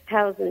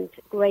 6,000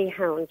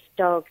 greyhound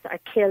dogs are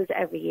killed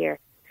every year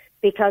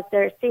because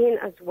they're seen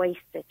as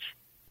wastage.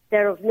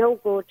 They're of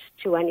no good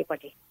to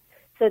anybody.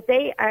 So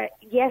they are,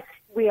 yes,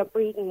 we are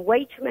breeding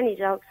way too many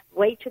dogs,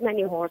 way too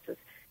many horses,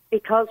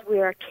 because we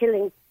are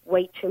killing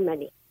way too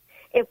many.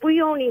 If we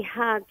only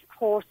had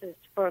horses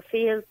for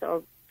fields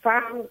or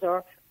farms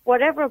or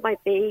whatever it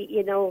might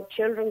be,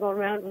 children go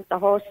around with the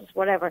horses,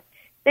 whatever,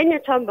 then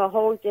you're talking about a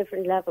whole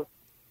different level.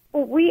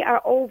 But we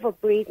are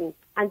overbreeding,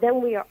 and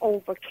then we are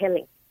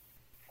overkilling.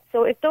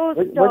 So if those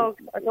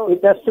dogs are those...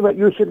 That's what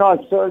you should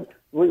also...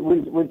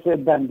 We'll say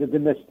ban the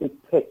domestic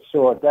pet,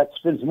 so that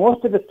spends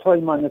most of its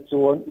time on its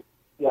own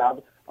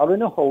yard or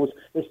in a house.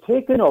 It's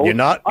taken out... You're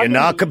not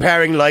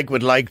comparing like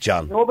with like,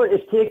 John. No, but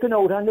it's taken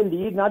out on the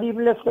lead, not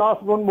even left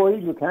off one mile.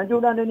 You can't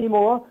do that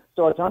anymore.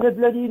 So it's on a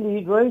bloody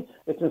lead, right?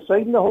 It's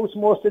inside in the house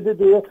most of the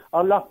day,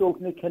 or locked out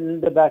in the kennel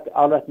in the back,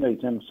 or at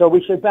night time. So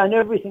we should ban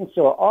everything.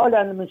 So all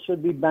animals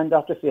should be banned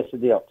off the face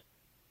of the earth.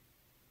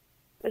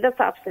 Well, that's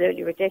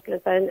absolutely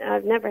ridiculous.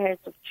 I've never heard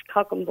such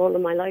cock and bull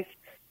in my life.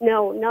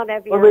 No, not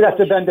every. Well, we'll have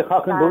to ban the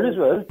cock and bull as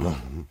well.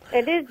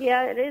 It is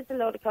a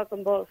load of cock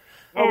and bull.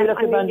 We'll have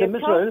to ban them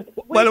as well.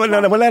 Well,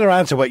 let her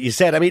answer what you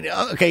said. I mean,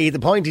 okay, the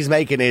point he's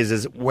making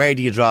is where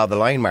do you draw the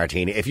line,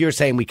 Martina? If you're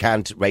saying we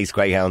can't race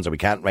greyhounds or we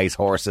can't race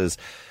horses,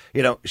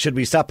 should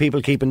we stop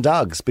people keeping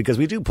dogs? Because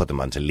we do put them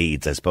onto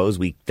leads, I suppose.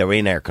 They're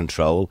in our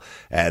control.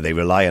 They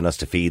rely on us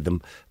to feed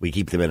them. We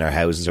keep them in our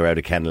houses or out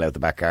a kennel out the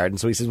back garden.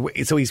 So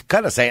he's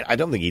kind of saying, I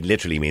don't think he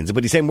literally means it,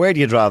 but he's saying, where do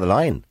you draw the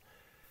line?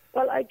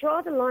 Well, I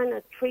draw the line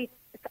at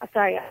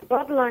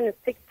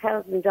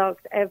 6,000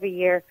 dogs every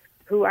year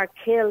who are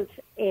killed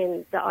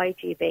in the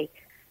IGB.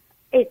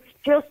 It's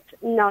just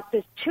not,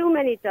 there's too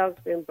many dogs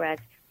being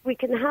bred. We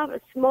can have a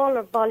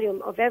smaller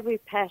volume of every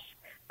pet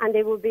and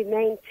they will be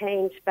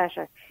maintained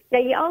better. Now,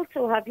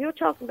 you're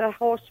talking about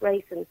horse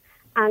racing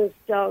and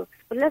dogs,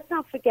 but let's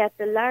not forget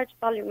the large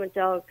volume of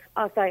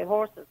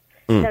horses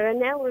that are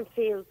now in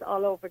fields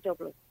all over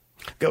Dublin.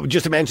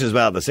 Just to mention as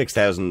well, the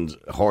 6,000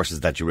 horses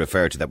that you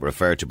refer to, that were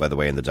referred to, by the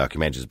way, in the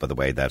documentaries, by the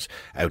way, that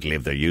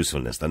outlive their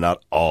usefulness. They're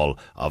not all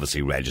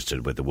obviously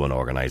registered with the one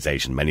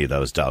organisation. Many of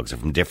those dogs are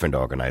from different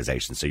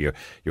organisations. So you're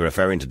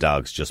referring to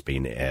dogs just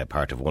being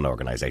part of one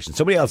organisation.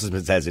 Somebody else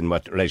says in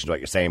relation to what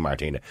you're saying,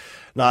 Martina,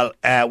 now,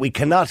 we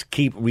cannot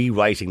keep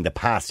rewriting the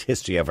past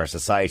history of our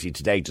society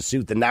today to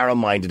suit the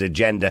narrow-minded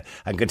agenda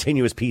and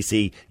continuous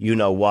PC,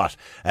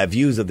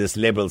 views of this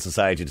liberal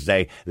society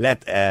today.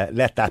 Let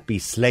that be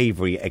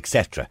slavery, etc.,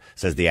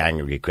 says the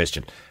angry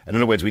Christian. In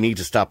other words, we need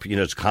to stop,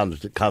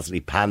 constantly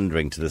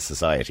pandering to the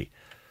society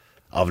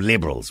of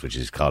liberals, which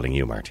is calling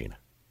you, Martina.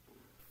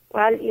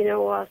 Well, you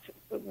know what?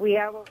 We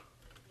are,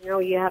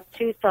 you have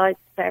two sides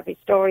to every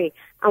story,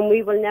 and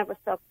we will never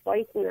stop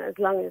fighting as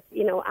long as,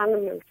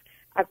 animals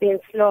are being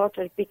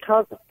slaughtered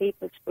because of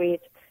people's greed,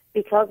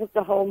 because of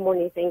the whole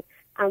money thing.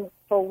 And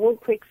for one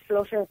quick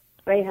flutter,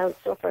 greyhounds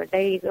suffer.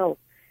 There you go.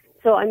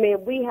 So,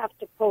 we have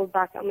to pull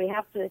back and we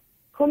have to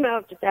come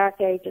out of the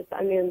dark ages.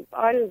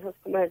 Ireland has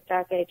come out of the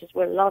dark ages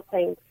with a lot of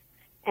things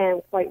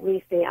quite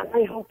recently, and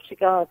I hope to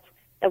God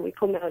that we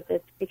come out of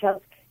this,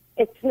 because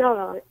it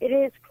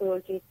is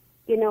cruelty.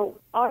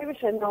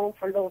 Irish are known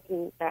for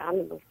loving their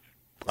animals.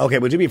 Okay,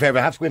 well, do me a favour,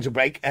 I have to go into a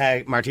break.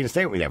 Martina,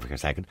 stay with me there for a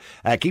second.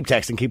 Keep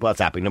texting, keep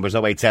WhatsApping. Numbers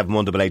 087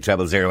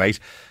 188 0008.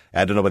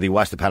 I don't know whether you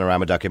watched the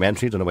Panorama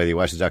documentary. I don't know whether you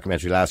watched the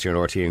documentary last year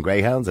on RT and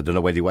Greyhounds. I don't know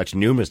whether you watched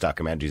numerous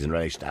documentaries in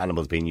relation to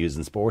animals being used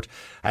in sport.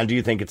 And do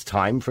you think it's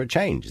time for a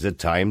change? Is it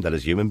time that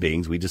as human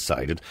beings we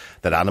decided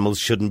that animals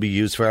shouldn't be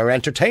used for our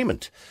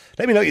entertainment?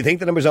 Let me know what you think.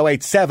 The number's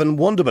 087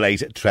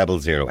 188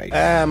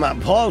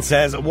 0008. Paul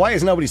says, why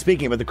is nobody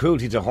speaking about the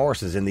cruelty to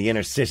horses in the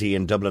inner city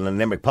in Dublin and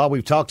Limerick? Paul,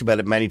 we've talked about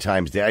it many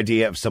times. The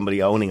idea of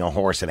somebody owning a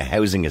horse in a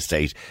housing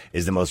estate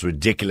is the most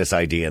ridiculous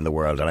idea in the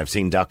world. And I've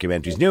seen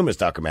numerous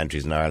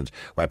documentaries in Ireland,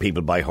 where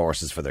people buy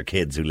horses for their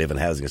kids who live in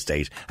a housing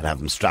estate and have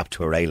them strapped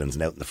to a railings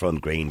and out in the front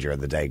green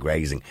during the day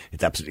grazing.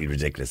 It's absolutely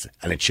ridiculous,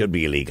 and it should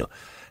be illegal.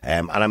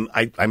 And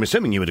I'm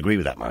assuming you would agree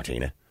with that,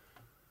 Martina.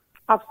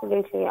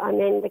 Absolutely.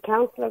 The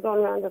council are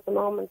going around at the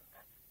moment.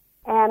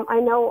 I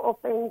know up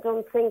in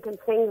Dunsink and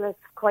Singlet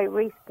quite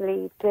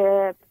recently,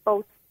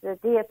 both the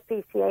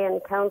DSPCA and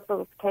the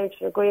council came to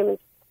an agreement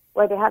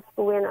where they had to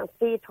go in and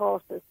feed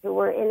horses who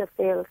were in a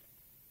field.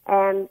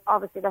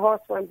 Obviously the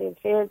horses weren't being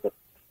fed,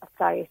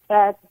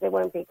 they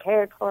weren't being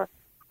cared for,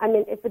 I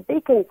mean, it's a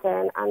big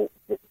concern, and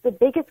the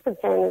biggest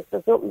concern is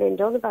there's nothing being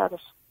done about it.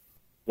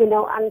 You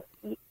know,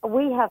 and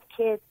we have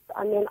kids.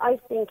 I mean, I've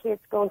seen kids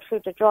going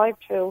through the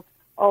drive-through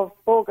of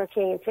Burger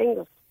King and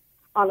Fingers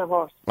on a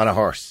horse. On a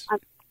horse?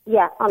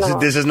 Yeah, on a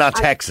horse. This is not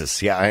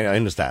Texas. Yeah, I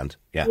understand.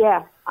 Yeah.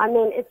 Yeah, I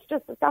mean, it's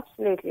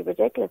absolutely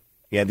ridiculous.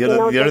 Yeah, the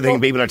other thing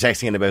people are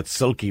texting in about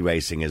sulky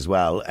racing as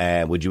well.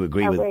 Would you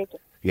agree outrageous.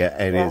 with?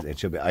 Yeah, it is. It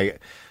should be.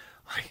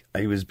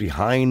 I was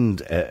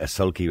behind a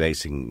sulky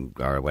racing,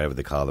 or whatever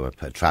they call them,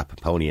 a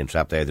pony and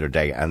trap there the other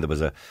day, and there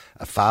was a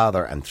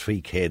father and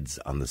 3 kids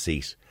on the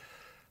seat,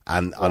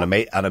 and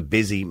on a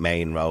busy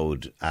main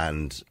road,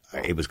 and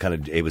it was kind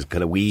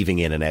of weaving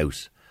in and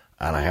out.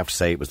 And I have to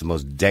say, it was the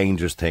most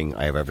dangerous thing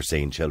I have ever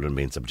seen children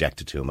being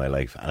subjected to in my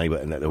life. And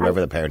whoever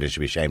the parent is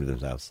should be ashamed of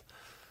themselves.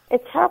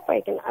 It's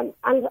heartbreaking.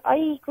 And I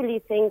equally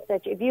think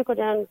that if you go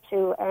down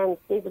to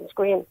Stephen's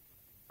Green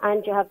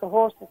and you have the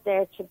horses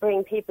there to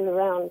bring people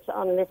around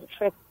on a little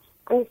trip,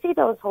 and you see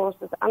those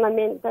horses, and I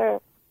mean, they're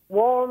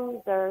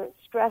warm, they're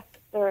stressed,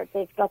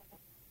 they've got,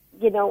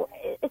 you know,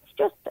 it's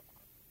just,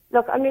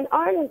 look, I mean,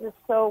 Ireland is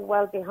so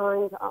well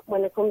behind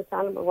when it comes to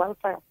animal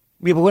welfare.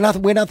 Yeah, but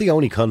we're not the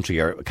only country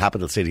or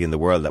capital city in the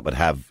world that would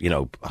have, you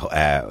know,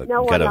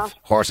 kind of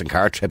horse and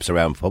car trips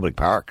around public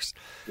parks.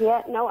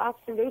 Yeah, no,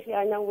 absolutely.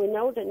 We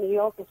know that New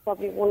York is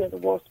probably one of the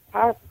worst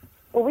parks,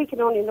 but we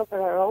can only look at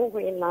our own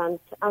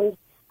Greenland. And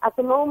at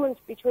the moment,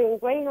 between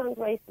greyhound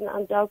racing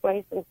and dog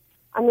racing,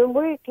 I mean,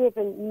 we're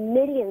giving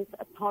millions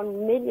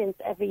upon millions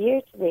every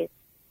year to these.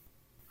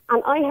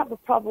 And I have a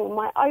problem.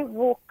 I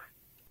work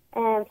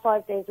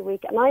 5 days a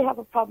week, and I have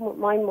a problem with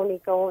my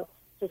money going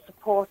to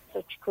support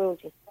such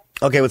cruelty.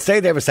 Okay, well, stay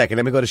there for a second.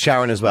 Let me go to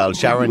Sharon as well.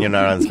 Sharon, you're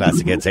not on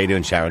Classic Hits. How are you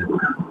doing, Sharon?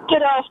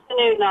 Good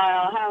afternoon,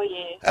 Niall. How are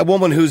you? A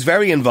woman who's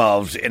very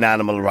involved in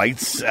animal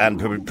rights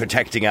and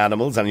protecting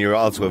animals, and you're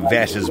also a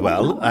vet as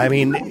well. I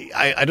mean,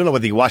 I don't know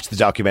whether you watched the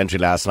documentary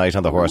last night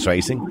on the horse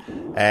racing.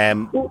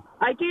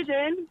 I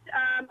didn't.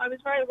 I was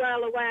very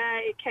well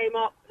aware it came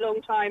up a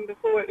long time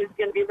before it was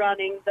going to be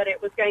running, that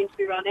it was going to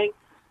be running.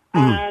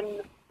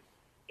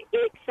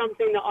 It's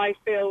something that I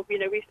feel, you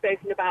know, we've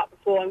spoken about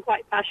before, I'm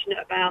quite passionate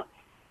about.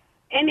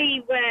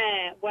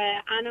 Anywhere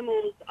where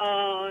animals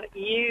are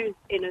used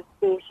in a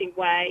sporting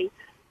way,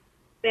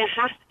 there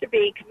has to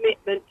be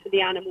commitment to the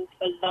animal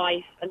for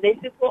life. And this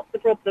is what the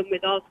problem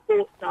with our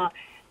sports are.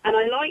 And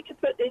I like to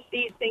put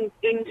these things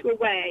into a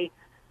way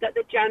that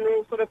the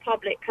general sort of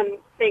public can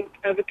think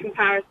of a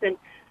comparison.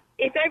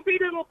 If every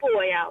little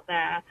boy out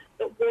there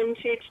that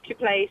wanted to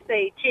play,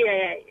 say,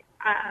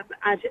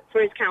 GAA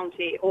for his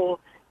county or,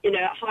 you know,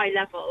 at high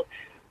level,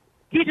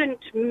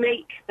 didn't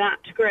make that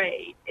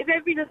grade. If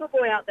every little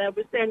boy out there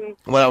was then...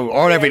 Well,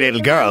 or every little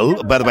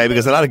girl, by the way,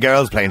 because a lot of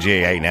girls playing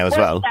GAA now as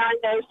well.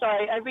 No,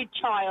 sorry, every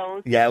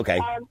child. Yeah, okay.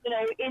 You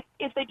know,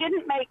 if they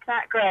didn't make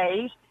that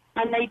grade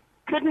and they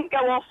couldn't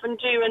go off and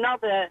do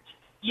another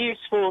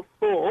useful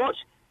sport,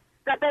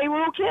 that they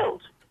were all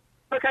killed.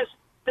 Because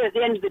at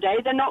the end of the day,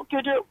 they're not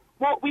good at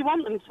what we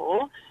want them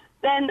for.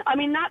 Then, I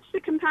mean, that's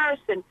the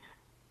comparison.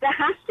 There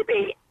has to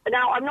be.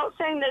 Now, I'm not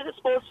saying that the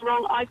sport's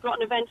wrong. I've got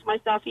an eventer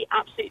myself. He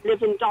absolutely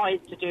lives and dies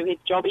to do his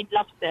job. He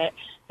loves it.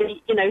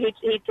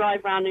 He'd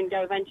drive around and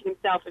go eventing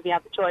himself if he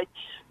had the choice.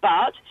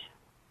 But,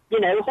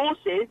 you know,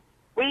 horses,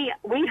 we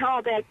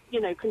are their,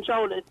 you know,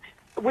 controllers.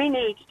 We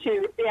need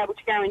to be able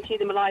to guarantee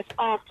them a life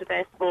after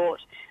their sport.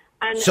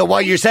 And so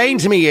what you're saying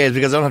to me is,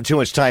 because I don't have too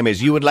much time,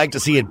 is you would like to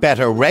see it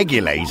better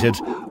regulated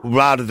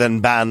rather than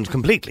banned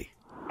completely?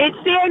 It's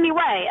the only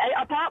way,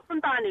 apart from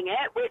banning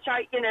it, which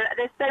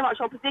there's so much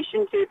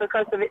opposition to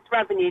because of its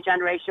revenue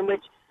generation,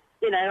 which,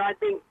 you know, I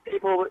think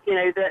people, you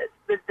know,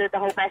 the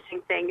whole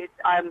betting thing is,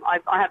 I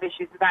have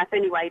issues with that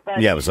anyway. But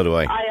yeah, but so do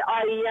I.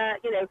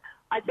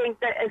 I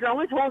think that as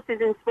long as horses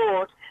in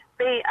sport,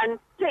 and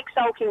take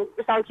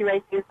sulky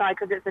racing aside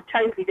because it's a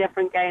totally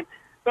different game,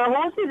 but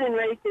horses in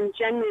racing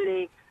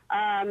generally,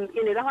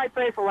 the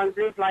high-profile ones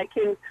live like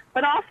kings.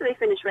 But after they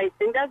finish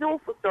racing, there's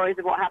awful stories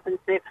of what happens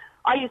to them.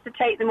 I used to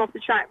take them off the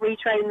track,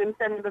 retrain them,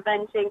 send them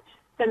eventing,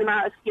 send them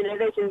out as, you know,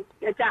 they can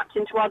adapt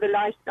into other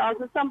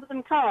lifestyles, and some of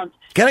them can't.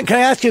 Can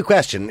I ask you a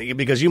question?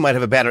 Because you might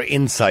have a better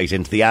insight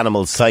into the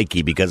animal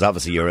psyche, because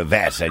obviously you're a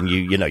vet and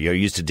you're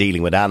used to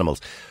dealing with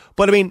animals.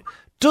 But I mean,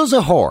 does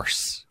a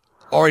horse,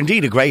 or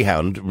indeed a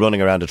greyhound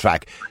running around a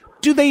track,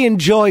 do they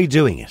enjoy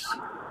doing it?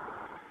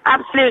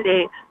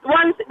 Absolutely.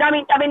 I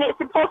mean,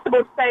 it's impossible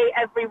to say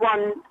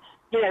everyone,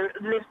 you know,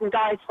 lives and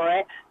dies for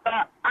it,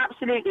 but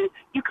absolutely,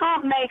 you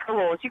can't make a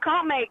horse. You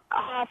can't make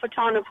a half a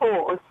ton of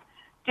horse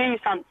do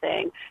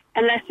something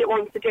unless it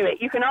wants to do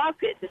it. You can ask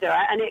it to do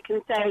it, and it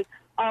can say,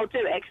 I'll do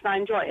it because I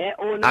enjoy it.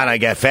 Or not. And I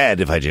get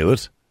fed if I do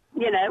it.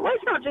 You know, well,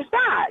 it's not just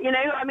that. You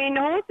know, I mean,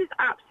 horses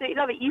absolutely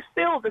love it. You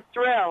feel the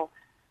thrill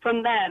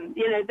from them.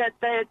 You know, that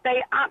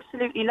they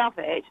absolutely love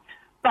it,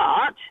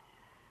 but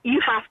you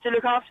have to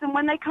look after them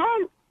when they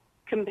can't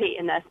compete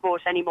in their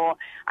sport anymore.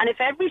 And if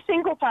every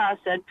single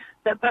person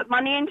that put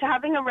money into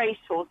having a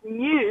racehorse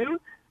knew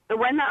that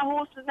when that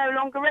horse was no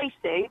longer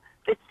racing,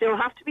 They'd still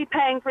have to be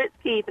paying for its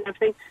keep and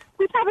everything.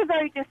 We'd have a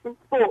very different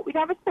sport. We'd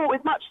have a sport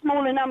with much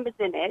smaller numbers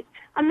in it,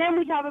 and then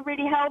we'd have a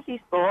really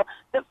healthy sport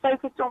that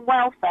focused on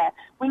welfare.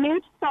 We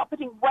need to start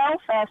putting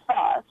welfare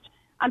first,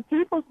 and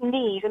people's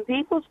need and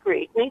people's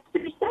greed needs to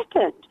be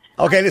second.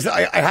 Okay, listen,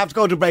 I have to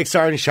go to break.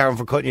 Sorry, Sharon,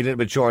 for cutting you a little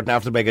bit short. And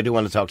after the break, I do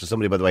want to talk to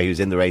somebody, by the way, who's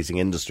in the racing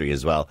industry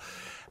as well.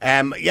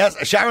 Yes,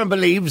 Sharon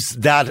believes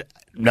that,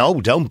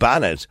 no, don't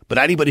ban it, but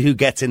anybody who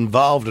gets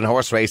involved in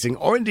horse racing,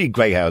 or indeed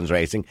greyhounds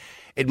racing,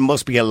 it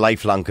must be a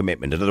lifelong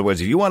commitment. In other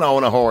words, if you want to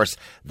own a horse,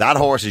 that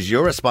horse is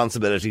your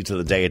responsibility till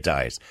the day it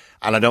dies.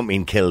 And I don't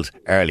mean killed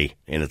early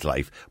in its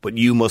life, but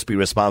you must be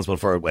responsible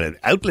for it when it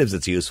outlives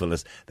its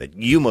usefulness, that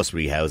you must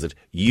rehouse it,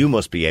 you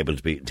must be able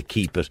to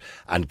keep it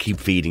and keep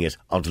feeding it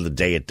until the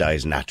day it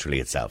dies naturally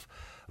itself,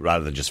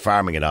 rather than just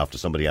farming it off to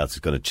somebody else who's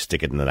going to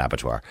stick it in an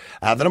abattoir.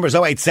 The number is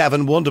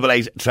 087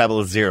 188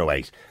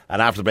 0008.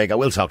 And after the break, I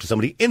will talk to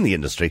somebody in the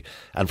industry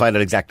and find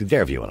out exactly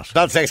their view on it.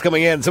 That's text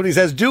coming in. Somebody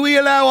says, do we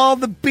allow all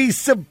the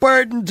beasts of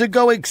burden to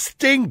go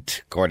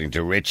extinct? According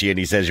to Richie, and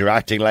he says, you're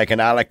acting like an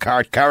a la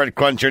carte carrot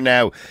cruncher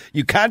now.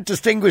 You can't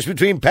distinguish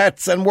between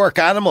pets and work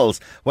animals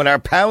when our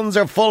pounds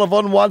are full of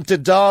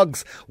unwanted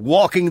dogs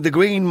walking the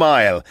green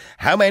mile.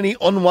 How many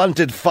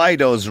unwanted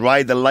Fidos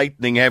ride the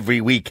lightning every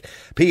week?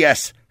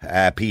 P.S.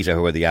 PETA,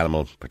 who are the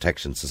Animal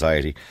Protection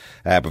Society,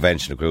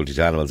 Prevention of Cruelty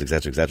to Animals,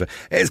 etc.,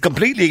 is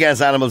completely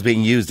against animals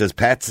being used as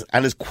pets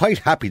and is quite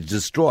happy to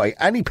destroy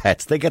any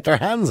pets they get their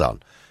hands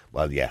on.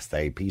 Well, yes,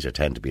 PETA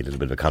tend to be a little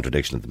bit of a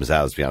contradiction of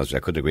themselves, to be honest with you. I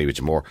couldn't agree with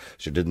you more.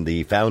 Sure, didn't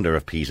the founder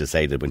of PETA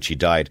say that when she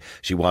died,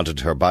 she wanted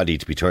her body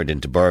to be turned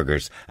into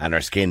burgers and her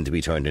skin to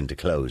be turned into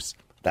clothes?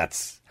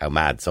 That's how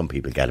mad some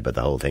people get about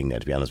the whole thing now,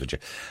 to be honest with you.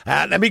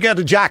 Let me go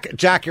to Jack.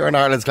 Jack, you're in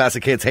Ireland's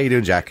Classic Hits. How you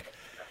doing, Jack?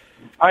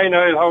 Hi,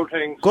 Niall. How are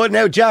things? Good.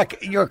 Now, Jack,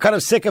 you're kind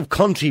of sick of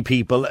country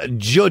people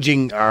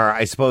judging, or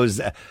I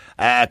suppose,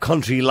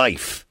 country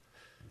life.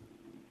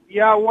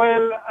 Yeah,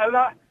 well,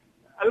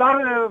 a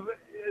lot of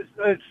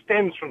it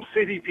stems from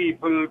city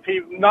people,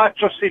 not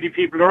just city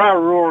people. There are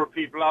rural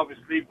people,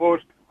 obviously, but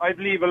I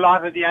believe a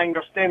lot of the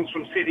anger stems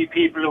from city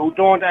people who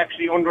don't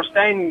actually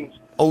understand.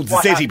 Oh,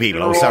 the city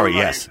people. Oh, sorry.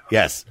 Yes.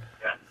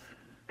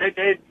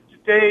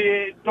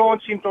 They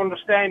don't seem to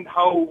understand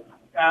how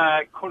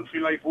country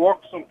life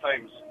works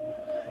sometimes.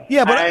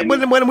 Yeah, but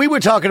when we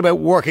were talking about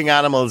working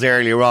animals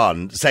earlier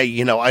on,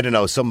 say, I don't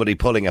know, somebody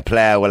pulling a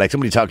plough, or like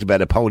somebody talked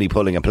about a pony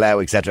pulling a plough,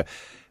 etc.,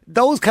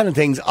 those kind of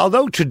things,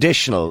 although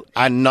traditional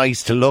and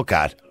nice to look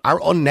at, are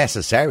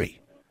unnecessary.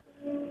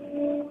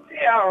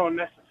 They are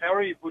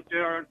unnecessary, but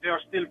they're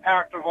still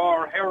part of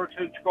our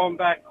heritage going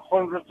back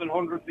hundreds and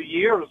hundreds of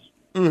years.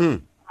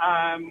 Mm-hmm.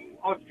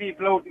 Us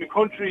people out in the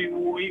country,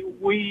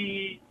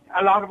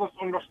 a lot of us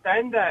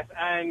understand that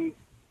and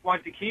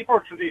want to keep our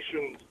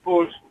traditions,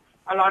 but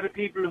a lot of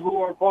people who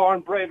are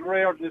born, bred,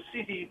 reared in the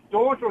city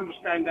don't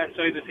understand that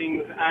side of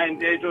things, and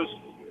they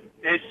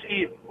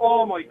see,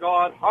 oh my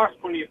God, horse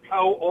pulling a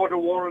plough, oh, the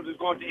world is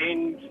going to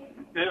end,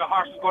 the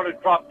horse is going to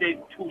drop dead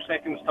in 2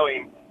 seconds'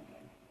 time.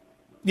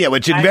 Yeah,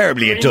 which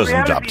invariably it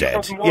doesn't drop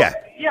dead. Yeah,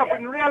 but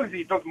in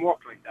reality it doesn't work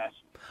like that.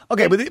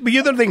 Okay, but the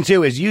other thing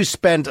too is you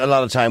spent a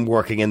lot of time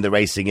working in the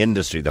racing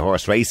industry, the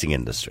horse racing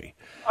industry.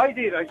 I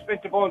did. I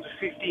spent about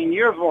 15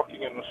 years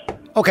working in it.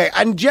 Okay,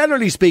 and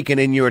generally speaking,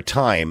 in your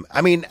time,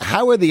 I mean,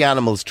 how are the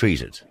animals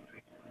treated?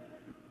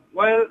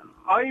 Well,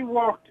 I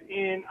worked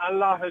in a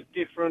lot of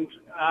different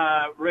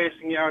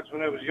racing yards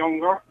when I was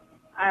younger,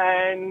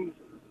 and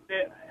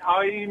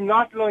I'm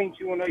not lying to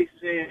you when I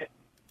say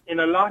in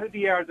a lot of the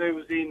yards I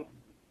was in,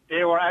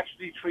 they were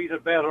actually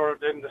treated better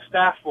than the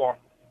staff were,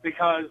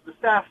 because the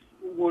staff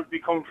would be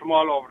coming from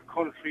all over the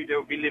country. They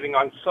would be living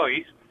on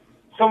site.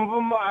 Some of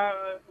them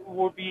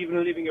would be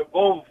even living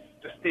above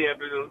the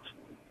stables,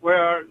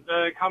 where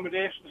the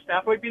accommodation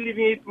staff might be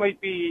living. It might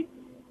be,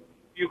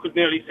 you could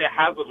nearly say,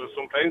 hazardous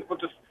sometimes,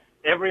 but just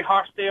every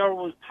horse there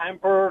was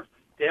pampered.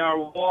 They are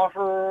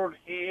watered,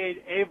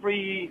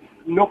 every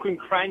nook and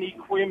cranny,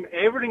 quim,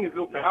 everything is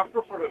looked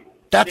after for them.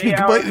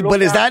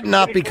 But is that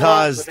not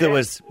because there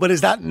was? But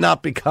is that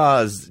not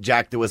because,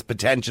 Jack, there was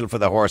potential for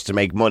the horse to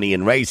make money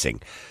in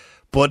racing?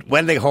 But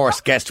when the horse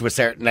gets to a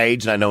certain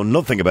age, and I know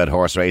nothing about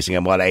horse racing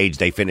and what age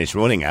they finish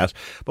running at,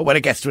 but when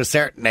it gets to a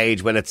certain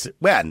age, when it's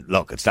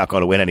not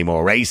going to win any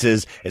more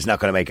races, it's not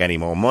going to make any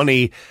more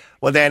money,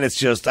 well then it's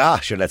just,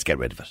 sure, let's get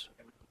rid of it.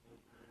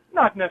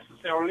 Not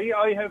necessarily.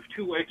 I have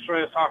 2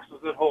 X-race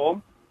horses at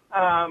home.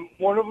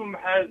 One of them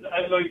has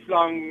a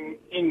lifelong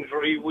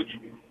injury, which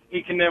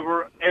he can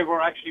never,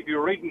 ever actually be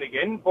ridden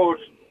again, but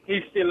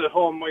he's still at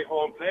home, my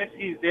home place.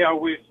 He's there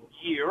with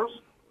years.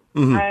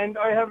 Mm-hmm. And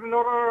I have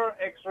another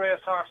X-race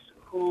horse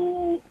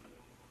who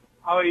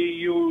I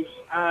use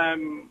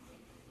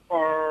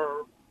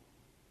for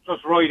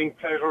just riding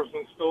pleasures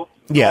and stuff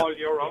all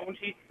year round.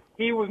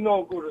 He was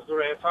no good as a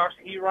racehorse.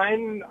 He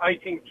ran, I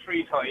think,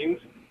 3 times.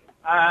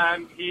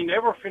 He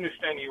never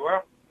finished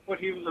anywhere, but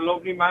he was a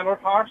lovely mannered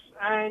horse.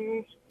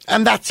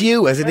 And that's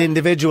you as an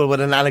individual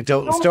with an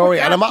anecdotal story.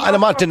 And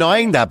I'm not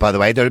denying that, by the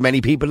way. There are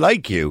many people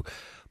like you.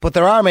 But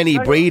there are many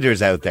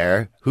breeders out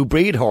there who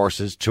breed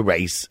horses to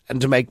race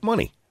and to make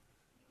money.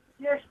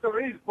 Yes, there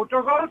is, but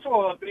there's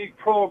also a big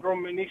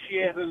program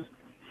initiated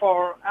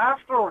for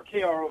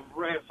aftercare of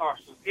race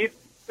horses.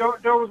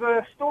 There was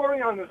a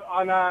story on it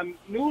on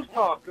News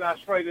Talk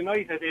last Friday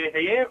night at 8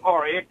 a.m.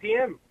 or 8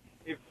 p.m.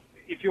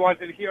 If you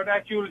wanted to hear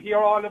that, you'll hear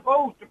all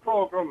about the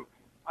program.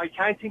 I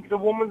can't think of the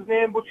woman's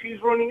name, but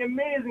she's running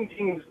amazing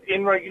things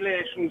in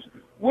regulations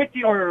with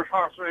the Irish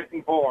Horse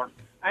Racing Board,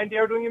 and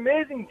they're doing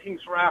amazing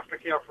things for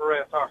aftercare for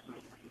race horses.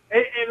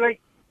 Like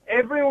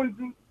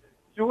everyone,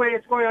 the way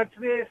it's going on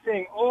today is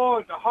saying,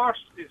 oh, the horse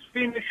is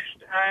finished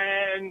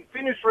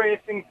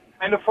racing,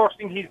 and the first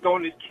thing he's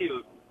done is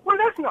killed. Well,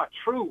 that's not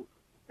true.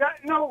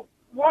 No,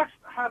 what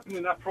happened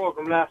in that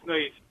program last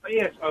night,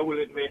 yes, I will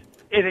admit,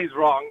 it is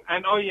wrong,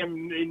 and I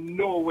am in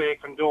no way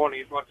condoning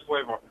it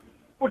whatsoever.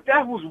 But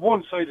that was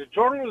one-sided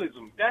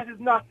journalism. That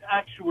is not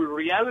actual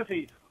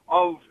reality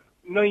of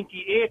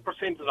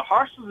 98% of the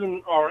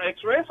horses or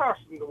ex-race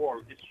horses in the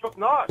world. It's just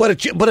not. But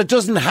it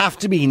doesn't have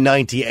to be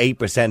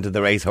 98% of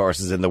the race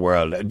horses in the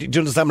world. Do you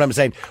understand what I'm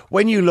saying?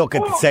 When you look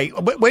at say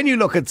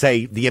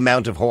the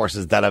amount of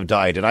horses that have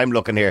died, and I'm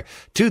looking here,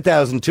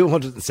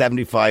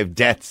 2,275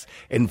 deaths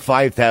in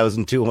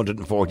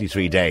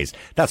 5,243 days.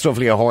 That's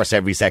roughly a horse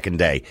every second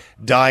day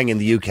dying in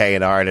the UK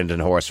and Ireland in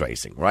horse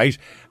racing, right?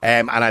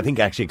 And I think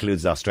actually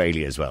includes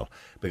Australia as well,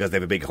 because they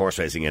have a big horse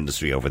racing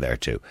industry over there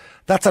too.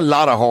 That's a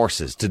lot of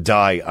horses to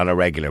die on a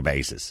regular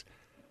basis.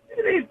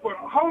 It is, but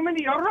how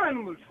many other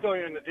animals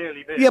die on a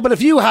daily basis? Yeah, but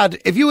if you had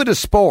a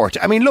sport,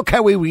 I mean, look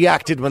how we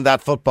reacted when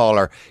that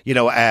footballer,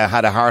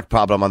 had a heart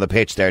problem on the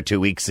pitch there 2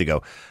 weeks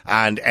ago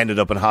and ended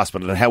up in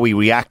hospital, and how we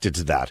reacted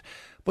to that.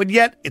 But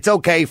yet, it's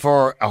okay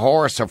for a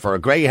horse or for a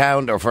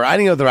greyhound or for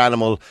any other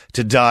animal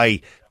to die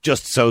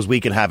just so as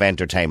we can have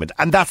entertainment.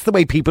 And that's the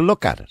way people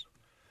look at it.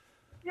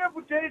 Yeah,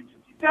 but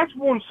that's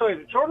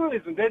one-sided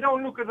journalism. They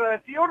don't look at it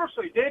at the other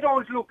side. They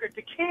don't look at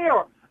the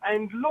care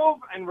and love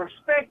and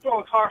respect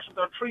those horses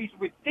are treated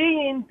with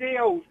day in, day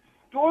out.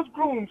 Those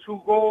grooms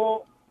who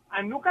go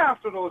and look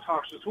after those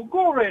horses, who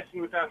go racing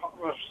with that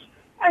horse.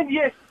 And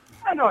yes,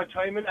 an odd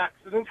time an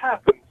accident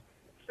happens.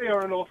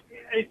 Fair enough.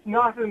 It's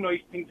not a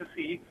nice thing to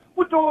see.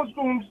 But those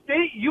grooms,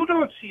 you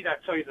don't see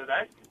that side of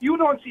that. You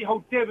don't see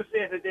how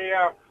devastated they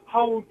are,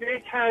 how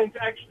they can't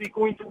actually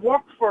go into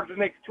work for the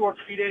next 2 or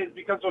 3 days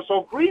because they're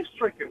so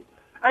grief-stricken.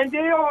 And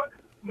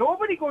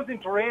nobody goes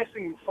into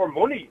racing for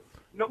money.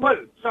 No, well,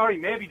 sorry,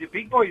 maybe the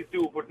big boys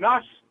do, but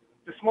not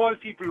the small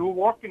people who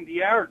work in the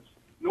yards.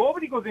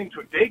 Nobody goes into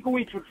it. They go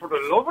into it for the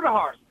love of the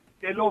horse.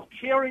 They love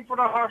caring for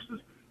the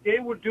horses. They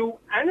would do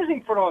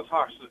anything for those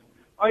horses.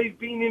 I've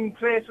been in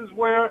places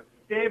where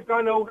they've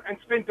gone out and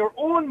spent their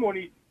own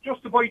money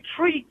just to buy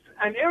treats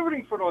and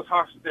everything for those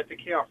horses that they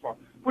care for.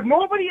 But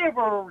nobody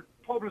ever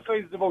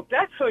publicises about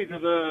that side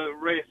of the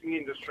racing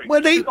industry.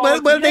 Well, they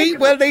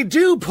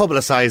do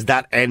publicise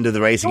that end of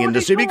the racing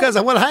industry because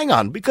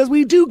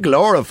we do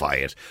glorify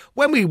it.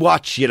 When we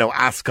watch,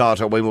 Ascot,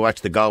 or when we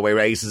watch the Galway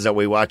races, or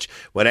we watch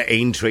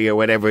Aintree or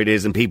whatever it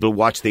is, and people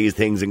watch these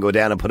things and go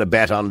down and put a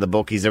bet on the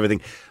bookies and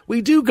everything,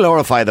 we do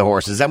glorify the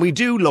horses, and we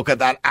do look at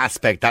that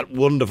aspect, that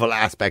wonderful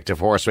aspect of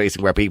horse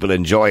racing where people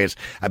enjoy it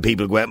and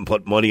people go out and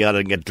put money on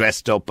it and get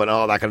dressed up and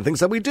all that kind of thing.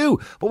 So we do,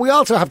 but we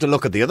also have to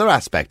look at the other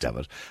aspect of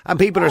it. And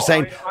people are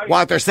saying,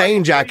 what they're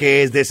saying, Jack,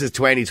 is this is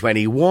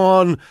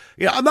 2021.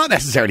 I'm not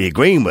necessarily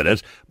agreeing with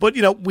it, but,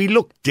 we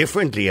look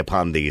differently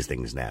upon these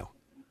things now.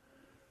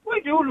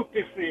 We do look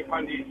differently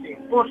upon these things,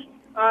 but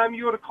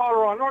you had a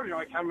caller on earlier,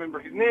 I can't remember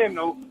his name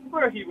now,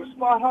 where he was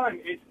spot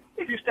on.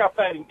 If you start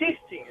planning this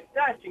thing and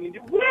that thing,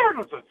 where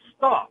does it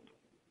stop?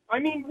 I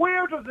mean,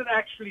 where does it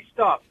actually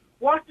stop?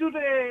 What do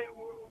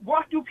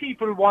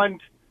people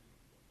want,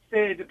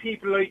 say, the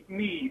people like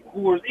me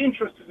who are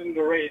interested in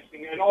the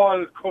racing and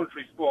all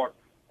country sports?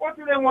 What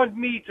do they want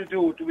me to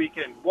do at the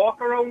weekend?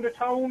 Walk around the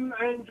town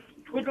and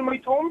twiddle my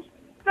thumbs?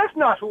 That's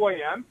not who I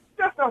am.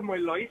 That's not my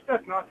life.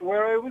 That's not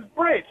where I was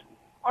bred.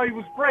 I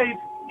was bred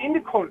in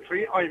the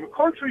country. I'm a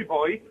country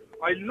boy.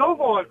 I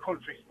love all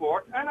country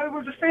sport, and I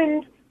will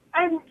defend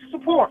and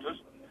support it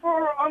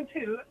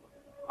until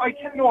I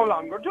can no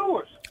longer do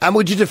it. And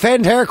would you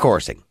defend hare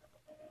coursing?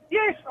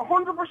 Yes,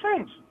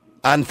 100%.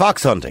 And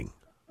fox hunting?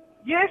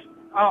 Yes,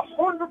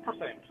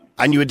 100%.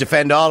 And you would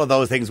defend all of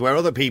those things where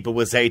other people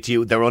would say to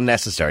you they're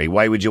unnecessary.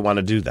 Why would you want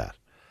to do that?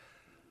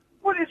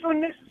 Well, it's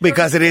unnecessary.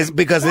 Because it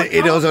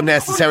is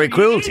unnecessary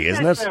cruelty,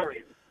 isn't it?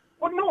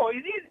 Well, no, it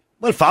is.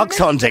 Well, fox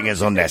hunting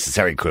is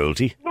unnecessary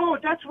cruelty. No,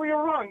 that's where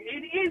you're wrong.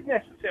 It is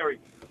necessary.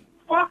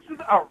 Foxes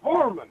are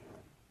vermin.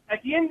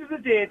 At the end of the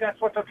day, that's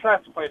what they're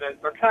classified as.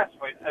 They're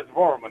classified as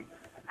vermin.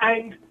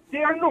 And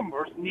their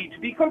numbers need to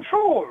be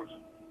controlled.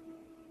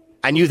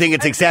 And you think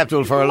it's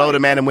acceptable for a load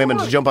of men and women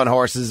to jump on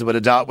horses with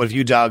a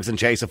few dogs and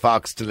chase a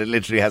fox till it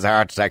literally has a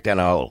heart attack down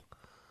a hole?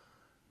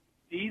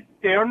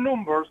 Their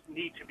numbers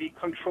need to be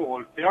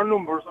controlled. Their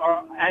numbers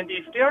are, and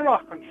if they're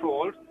not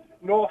controlled,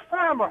 no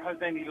farmer has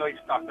any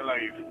livestock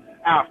alive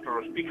after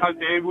us, because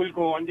they will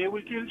go and they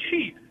will kill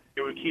sheep,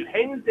 they will kill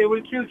hens, they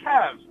will kill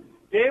calves.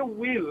 They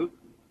will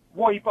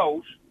wipe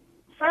out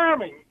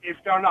farming if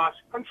they're not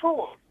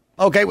controlled.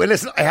 Okay, well,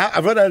 listen,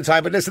 I've run out of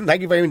time, but listen,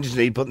 thank you very much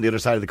indeed putting the other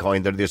side of the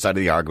coin there, the other side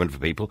of the argument for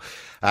people.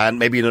 And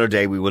maybe another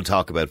day we will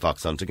talk about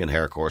fox hunting and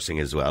hare coursing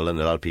as well. And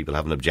a lot of people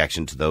have an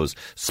objection to those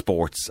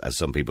sports, as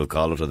some people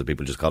call it, other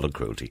people just call it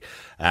cruelty.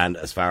 And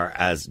as far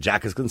as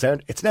Jack is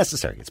concerned, it's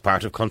necessary. It's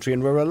part of country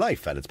and rural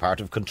life, and it's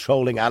part of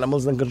controlling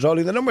animals and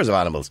controlling the numbers of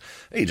animals.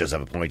 He does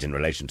have a point in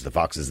relation to the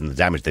foxes and the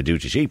damage they do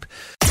to sheep.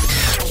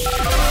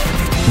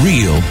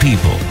 Real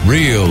people,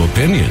 real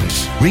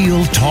opinions,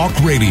 real talk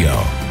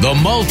radio. The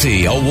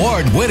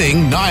multi-award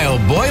winning Niall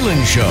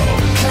Boylan Show.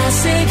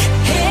 Classic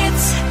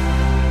hits.